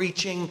the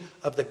preaching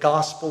of the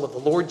gospel of the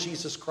Lord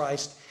Jesus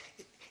Christ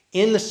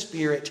in the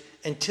Spirit,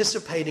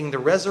 anticipating the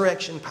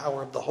resurrection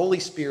power of the Holy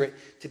Spirit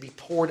to be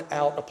poured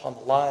out upon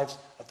the lives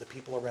of the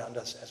people around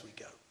us as we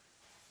go.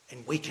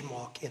 And we can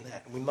walk in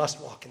that, and we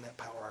must walk in that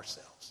power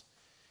ourselves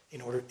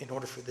in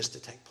order for this to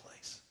take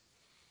place.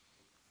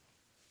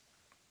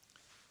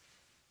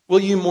 Will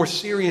you more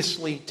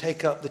seriously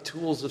take up the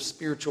tools of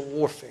spiritual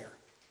warfare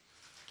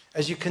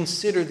as you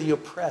consider the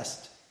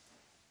oppressed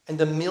and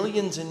the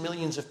millions and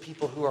millions of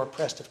people who are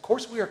oppressed? Of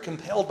course, we are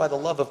compelled by the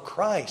love of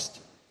Christ,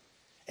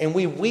 and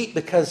we weep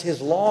because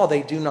his law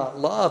they do not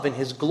love and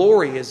his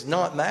glory is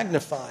not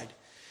magnified.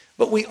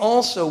 But we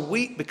also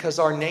weep because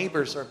our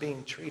neighbors are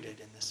being treated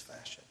in this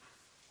fashion.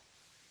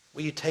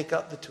 Will you take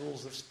up the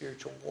tools of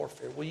spiritual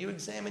warfare? Will you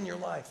examine your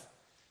life,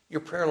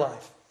 your prayer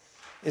life?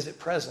 Is it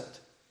present?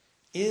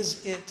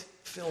 Is it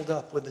filled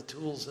up with the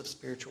tools of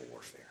spiritual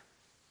warfare?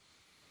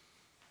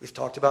 We've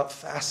talked about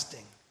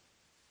fasting.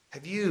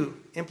 Have you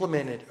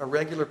implemented a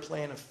regular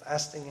plan of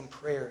fasting and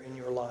prayer in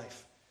your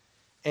life?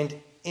 And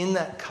in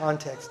that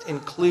context,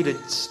 included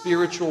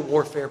spiritual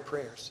warfare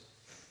prayers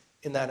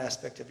in that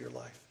aspect of your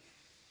life?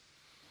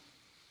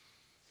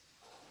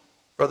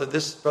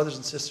 Brothers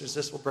and sisters,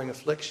 this will bring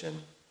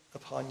affliction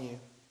upon you.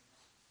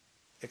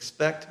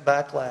 Expect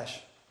backlash.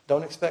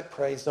 Don't expect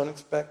praise. Don't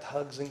expect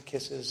hugs and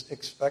kisses.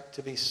 Expect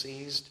to be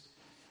seized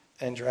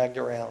and dragged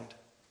around.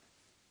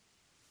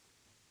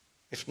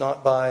 If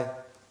not by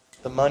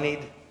the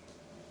moneyed,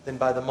 then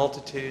by the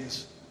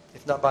multitudes.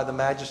 If not by the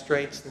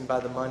magistrates, then by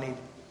the moneyed.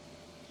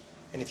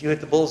 And if you hit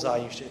the bullseye,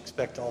 you should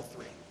expect all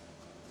three.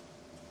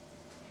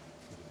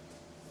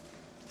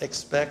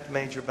 Expect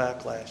major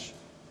backlash.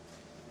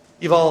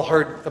 You've all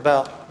heard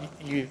about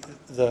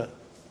the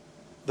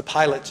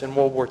pilots in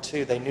World War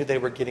II. They knew they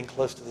were getting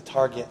close to the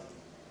target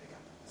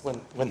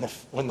when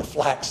the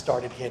flak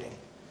started hitting.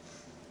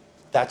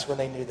 That's when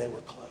they knew they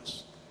were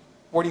close.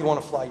 Where do you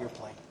want to fly your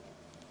plane?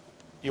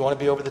 Do you want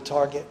to be over the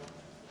target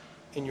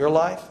in your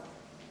life?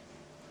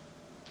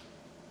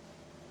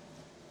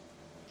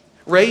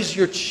 Raise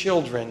your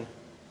children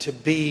to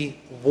be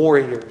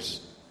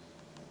warriors.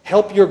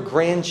 Help your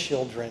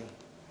grandchildren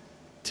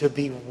to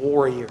be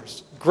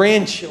warriors.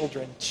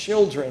 Grandchildren,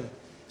 children,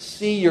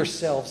 see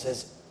yourselves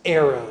as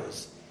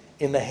arrows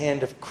in the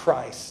hand of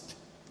Christ,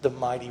 the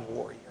mighty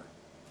warrior.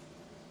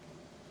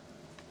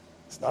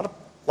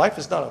 Life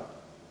is not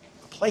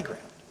a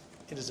playground.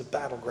 It is a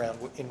battleground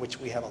in which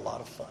we have a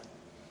lot of fun,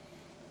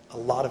 a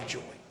lot of joy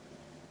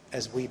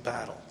as we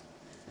battle.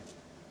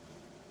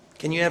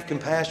 Can you have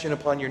compassion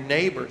upon your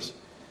neighbors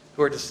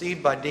who are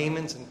deceived by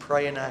demons and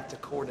pray and act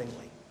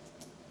accordingly?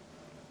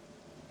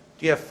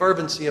 Do you have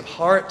fervency of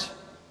heart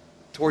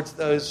towards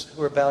those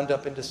who are bound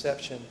up in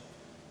deception?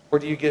 Or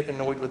do you get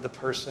annoyed with the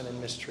person and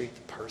mistreat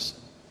the person?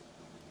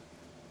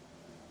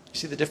 You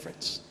see the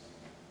difference?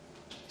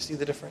 You see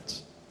the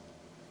difference?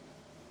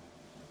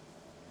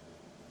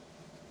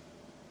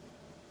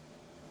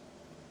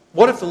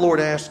 What if the Lord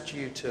asked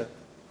you to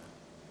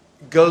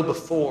go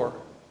before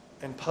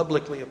and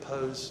publicly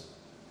oppose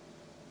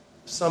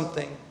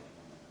something,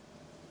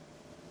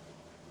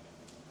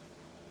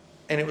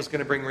 and it was going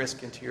to bring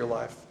risk into your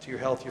life, to your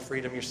health, your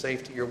freedom, your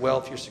safety, your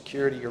wealth, your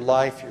security, your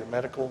life, your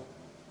medical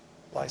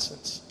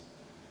license?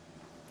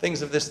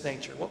 Things of this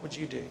nature. What would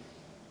you do?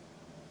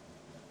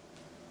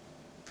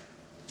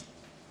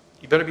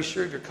 You better be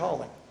sure of your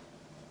calling.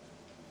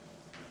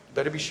 You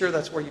better be sure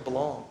that's where you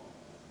belong.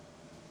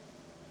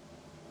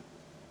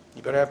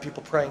 You better have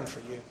people praying for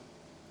you.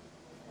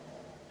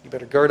 You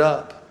better gird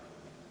up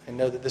and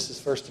know that this is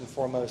first and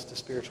foremost a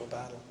spiritual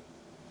battle.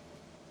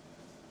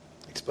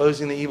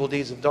 Exposing the evil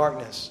deeds of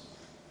darkness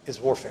is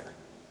warfare.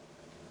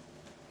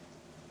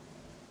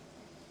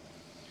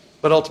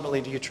 But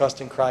ultimately, do you trust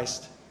in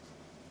Christ?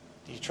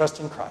 Do you trust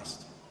in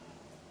Christ?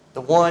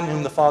 The one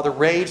whom the Father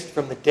raised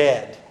from the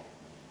dead.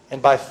 And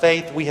by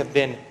faith we have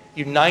been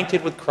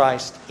united with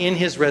Christ in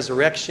his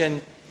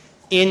resurrection,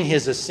 in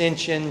his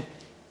ascension,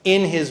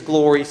 in his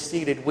glory,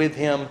 seated with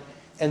him.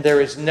 And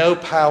there is no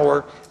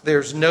power,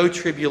 there's no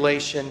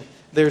tribulation,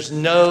 there's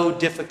no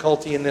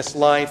difficulty in this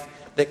life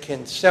that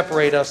can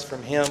separate us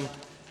from him.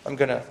 I'm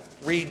going to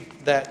read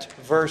that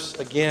verse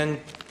again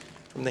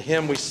from the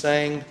hymn we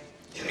sang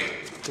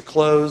to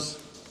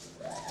close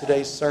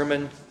today's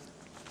sermon.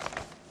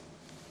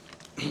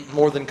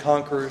 More Than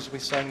Conquerors, we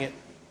sang it.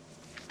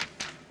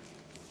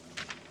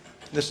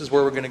 This is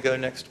where we're going to go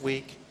next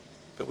week,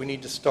 but we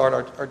need to start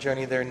our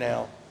journey there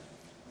now.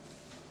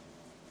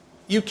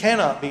 You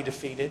cannot be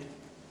defeated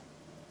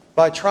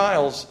by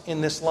trials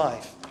in this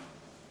life.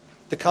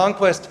 The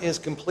conquest is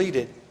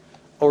completed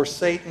over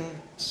Satan,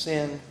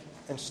 sin,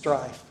 and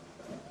strife.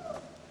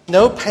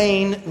 No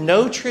pain,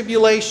 no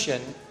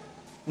tribulation,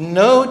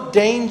 no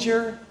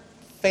danger,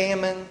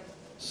 famine,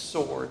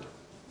 sword.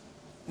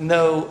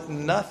 No,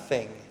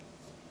 nothing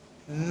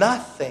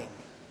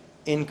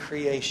in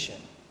creation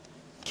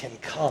can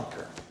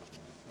conquer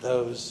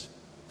those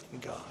in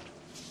God.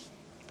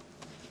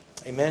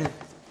 Amen.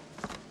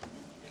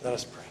 Let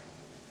us pray.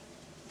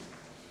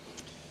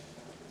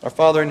 Our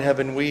Father in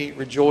heaven, we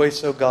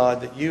rejoice, O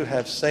God, that you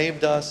have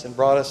saved us and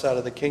brought us out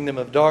of the kingdom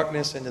of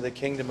darkness into the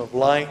kingdom of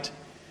light,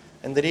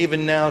 and that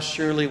even now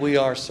surely we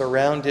are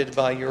surrounded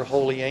by your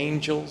holy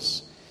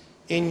angels,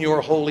 in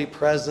your holy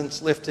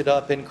presence, lifted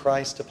up in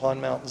Christ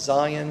upon Mount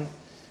Zion.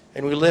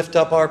 And we lift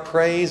up our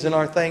praise and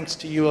our thanks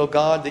to you, O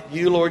God, that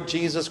you, Lord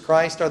Jesus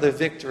Christ, are the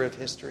victor of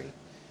history,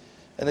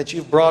 and that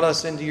you've brought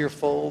us into your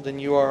fold, and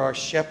you are our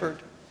shepherd,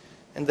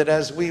 and that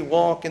as we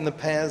walk in the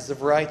paths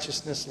of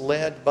righteousness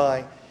led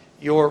by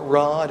your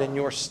rod and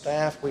your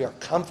staff, we are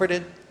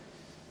comforted.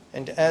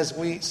 And as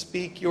we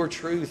speak your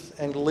truth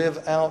and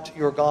live out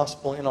your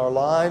gospel in our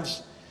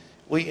lives,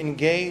 we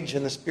engage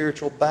in the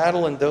spiritual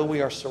battle, and though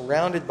we are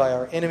surrounded by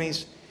our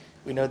enemies,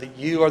 we know that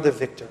you are the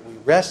victor. We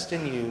rest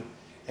in you,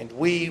 and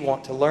we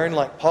want to learn,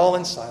 like Paul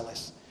and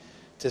Silas,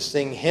 to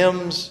sing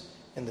hymns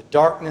in the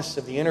darkness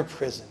of the inner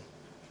prison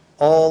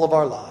all of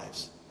our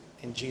lives.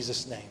 In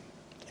Jesus' name,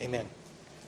 amen.